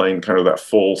trouble playing kind of that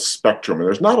full spectrum. And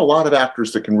there's not a lot of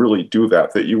actors that can really do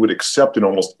that you would accept in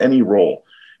almost any role.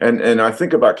 And I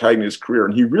think about Cagney's career,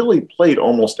 and he really played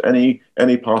almost any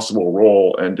possible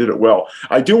role and did it well.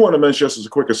 I do want to mention, just as a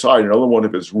quick aside, another one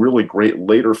of his really great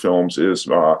later films is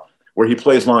where he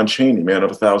plays Lon Chaney, Man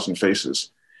of a Thousand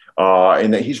Faces.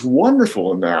 And he's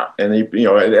wonderful in that. And he,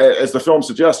 as the film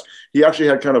suggests, he actually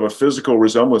had kind of a physical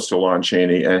resemblance to Lon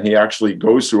Chaney, and he actually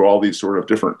goes through all these sort of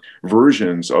different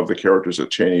versions of the characters that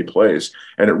Chaney plays.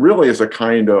 And it really is a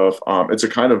kind of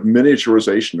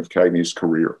miniaturization of Cagney's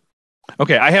career.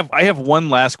 Okay, I have one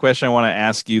last question I want to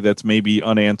ask you that's maybe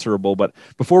unanswerable, but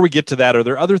before we get to that, are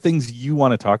there other things you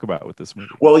want to talk about with this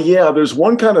movie? Well, yeah, there's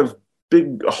one kind of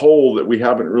big hole that we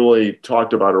haven't really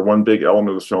talked about, or one big element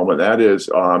of the film, and that is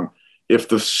if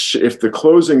the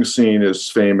closing scene is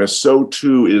famous, so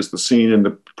too is the scene in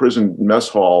the prison mess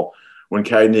hall when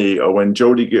Cody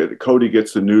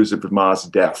gets the news of Ma's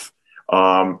death,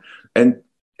 and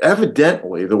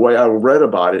evidently the way I read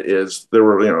about it is there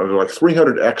were like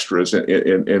 300 extras in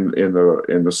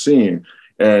the scene,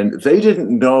 and they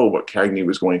didn't know what Cagney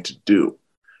was going to do.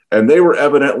 And they were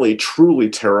evidently truly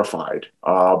terrified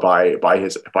by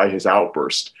his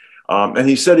outburst. And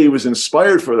he said he was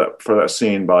inspired for that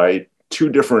scene by two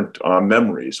different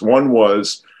memories. One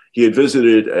was he had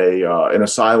visited an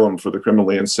asylum for the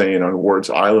criminally insane on Ward's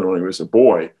Island when he was a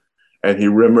boy. And he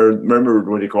remembered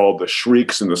what he called the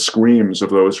shrieks and the screams of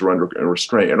those who were under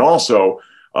restraint. And also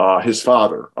his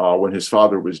father, when his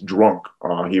father was drunk,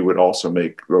 he would also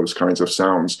make those kinds of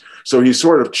sounds. So he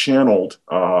sort of channeled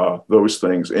those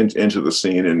things into the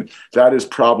scene. And that is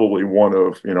probably one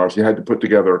of, if you had to put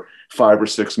together 5 or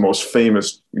 6 most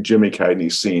famous Jimmy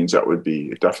Cagney scenes, that would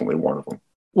be definitely one of them.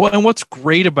 Well, and what's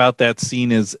great about that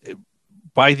scene is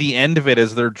by the end of it,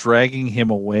 as they're dragging him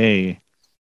away,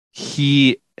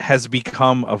 he has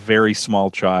become a very small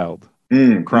child,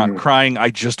 crying, I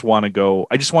just want to go.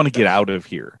 I just want to get out of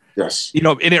here. Yes.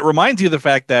 And it reminds you of the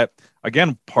fact that,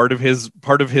 again, part of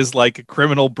his like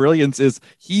criminal brilliance is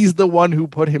he's the one who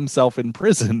put himself in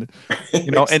prison,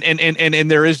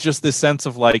 and there is just this sense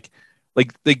of like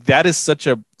that is such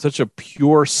a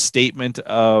pure statement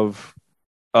of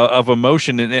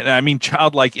emotion. And I mean,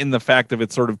 childlike in the fact of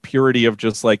its sort of purity of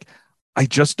just like, I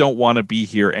just don't want to be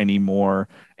here anymore.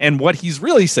 And what he's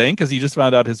really saying, because he just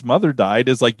found out his mother died,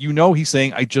 is like, he's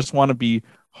saying, I just want to be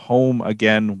home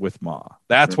again with Ma.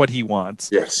 That's what he wants.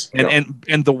 Yes.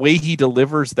 And the way he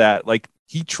delivers that, like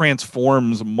he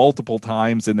transforms multiple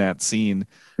times in that scene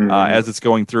as it's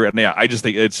going through. And yeah, I just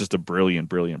think it's just a brilliant,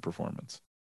 brilliant performance.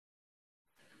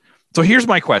 So here's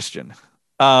my question.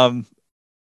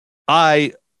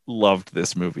 I loved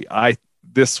this movie.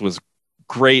 This was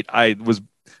great. I was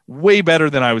way better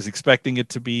than I was expecting it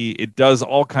to be. It does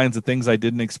all kinds of things I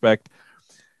didn't expect.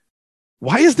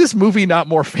 Why is this movie not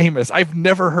more famous? I've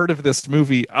never heard of this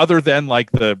movie other than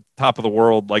like the Top of the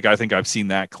World. Like, I think I've seen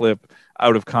that clip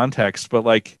out of context, but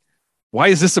like, why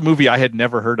is this a movie I had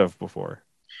never heard of before?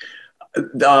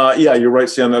 Yeah, you're right,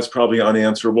 Sam. That's probably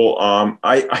unanswerable.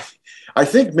 I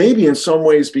think maybe in some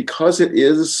ways because it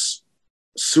is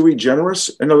sui generis.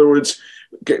 In other words,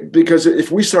 because if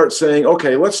we start saying,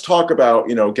 okay, let's talk about,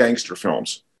 gangster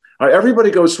films, everybody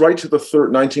goes right to the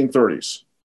 1930s.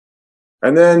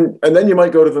 And then you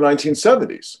might go to the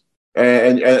 1970s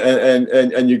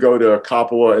and you go to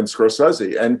Coppola and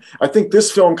Scorsese. And I think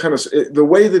this film the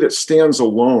way that it stands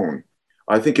alone,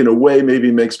 I think in a way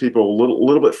maybe makes people a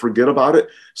little bit forget about it.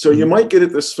 So you might get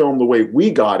at this film the way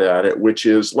we got at it, which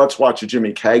is let's watch a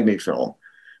Jimmy Cagney film.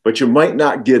 But you might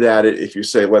not get at it if you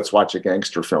say, let's watch a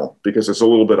gangster film, because it's a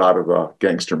little bit out of the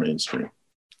gangster mainstream.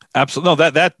 Absolutely.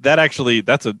 No, that actually,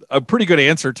 that's a pretty good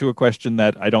answer to a question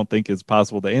that I don't think is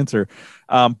possible to answer.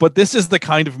 But this is the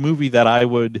kind of movie that I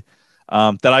would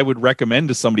recommend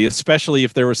to somebody, especially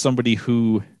if there was somebody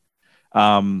who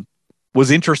was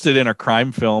interested in a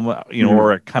crime film,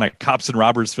 or a kind of cops and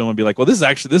robbers film, and be like, well, this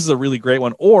is a really great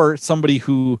one. Or somebody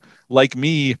who, like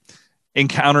me,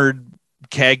 encountered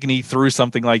Cagney through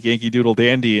something like Yankee Doodle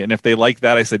Dandy, and if they like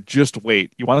that, I said, just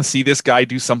wait, you want to see this guy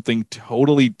do something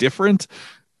totally different,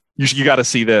 you got to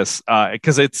see this,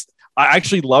 because I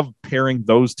actually love pairing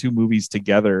those two movies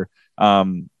together.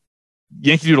 Yankee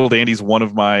Doodle Dandy is one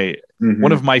of my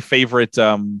favorite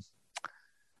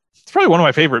it's probably one of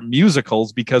my favorite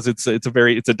musicals, because it's a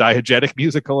diegetic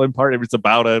musical in part. It's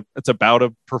about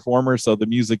a performer, so the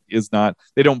music is not,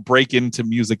 they don't break into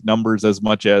music numbers as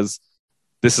much as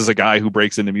this is a guy who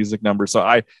breaks into music numbers.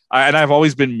 So I've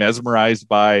always been mesmerized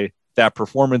by that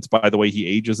performance, by the way he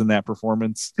ages in that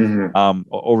performance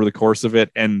over the course of it.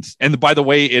 And by the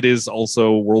way, it is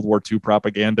also World War II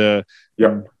propaganda.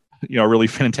 Yep. Really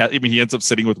fantastic. I mean, he ends up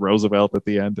sitting with Roosevelt at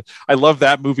the end. I love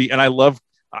that movie. And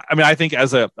I think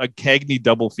as a Cagney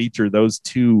double feature, those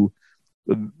two,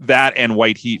 that and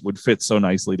White Heat, would fit so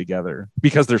nicely together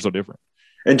because they're so different.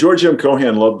 And George M.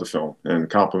 Cohan loved the film and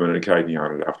complimented Cagney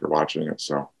on it after watching it.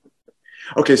 So,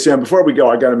 okay, Sam, before we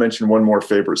go, I got to mention one more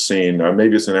favorite scene.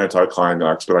 Maybe it's an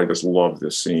anticlimax, but I just love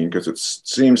this scene because it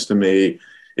seems to me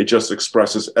it just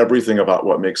expresses everything about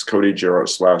what makes Cody Jarrett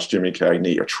 / Jimmy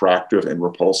Cagney attractive and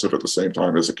repulsive at the same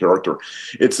time as a character.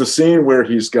 It's the scene where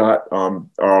he's got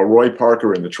Roy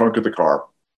Parker in the trunk of the car.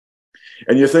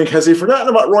 And you think, has he forgotten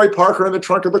about Roy Parker in the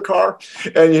trunk of the car?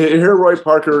 And you hear Roy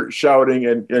Parker shouting,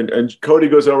 and Cody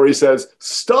goes over, he says,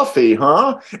 "Stuffy,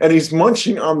 huh?" And he's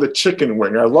munching on the chicken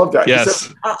wing. I love that. Yes. He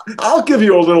says, "I'll give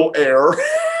you a little air."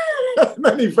 And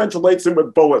then he ventilates him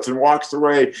with bullets and walks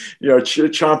away,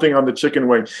 chomping on the chicken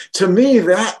wing. To me,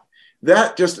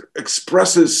 that just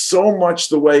expresses so much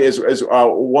the way, as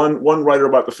one writer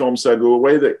about the film said, the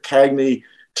way that Cagney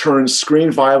turns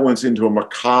screen violence into a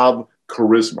macabre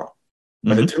charisma.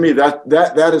 Mm-hmm. And to me,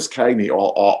 that is Cagney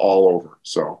all over.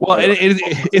 So, well,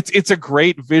 it's a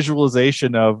great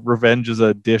visualization of revenge as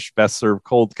a dish best served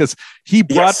cold, because he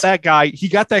brought that guy, he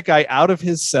got that guy out of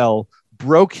his cell,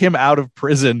 broke him out of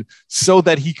prison so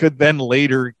that he could then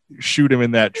later shoot him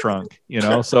in that trunk, you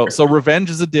know? So revenge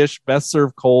is a dish best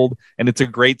served cold, and it's a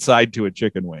great side to a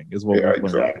chicken wing is what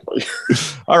we've learned. Exactly.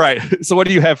 All right. So what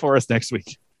do you have for us next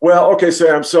week? Well, okay,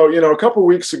 Sam. So, a couple of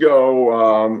weeks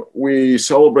ago, we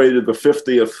celebrated the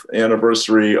 50th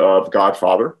anniversary of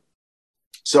Godfather.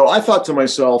 So I thought to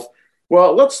myself,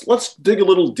 well, let's dig a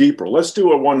little deeper. Let's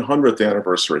do a 100th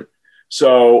anniversary.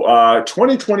 So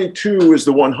 2022 is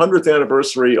the 100th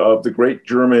anniversary of the great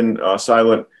German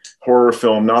silent horror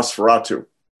film Nosferatu,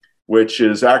 which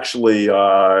is actually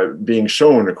being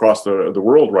shown across the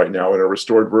world right now in a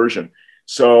restored version.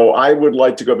 So I would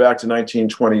like to go back to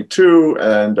 1922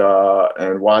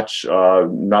 and watch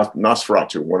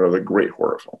Nosferatu, one of the great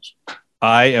horror films.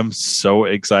 I am so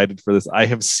excited for this. I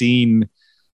have seen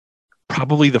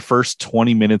probably the first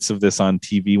 20 minutes of this on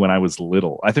TV when I was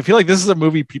little. I feel like this is a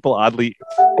movie people oddly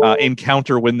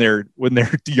encounter when they're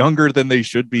younger than they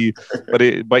should be,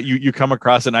 but you come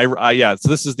across and so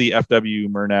this is the F.W.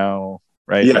 Murnau,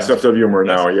 right? Yes, F.W.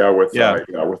 Murnau, with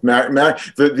Mac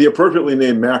the appropriately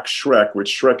named Max Schreck, which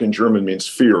Schreck in German means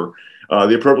fear.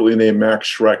 The appropriately named Max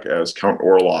Schreck as Count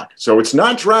Orlok. So it's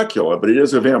not Dracula, but it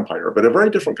is a vampire, but a very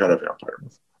different kind of vampire.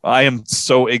 I am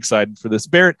so excited for this.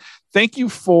 Barrett, thank you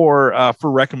for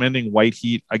recommending White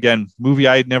Heat. Again, movie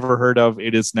I had never heard of.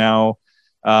 It is now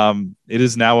a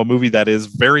movie that is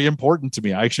very important to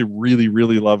me. I actually really,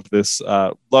 really love this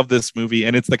movie.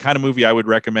 And it's the kind of movie I would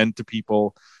recommend to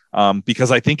people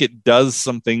because I think it does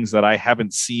some things that I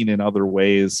haven't seen in other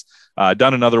ways,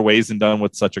 done in other ways and done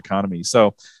with such economy.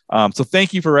 So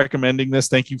thank you for recommending this.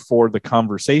 Thank you for the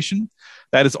conversation.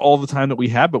 That is all the time that we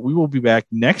have, but we will be back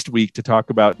next week to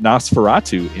talk about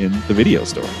Nosferatu in the video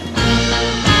store.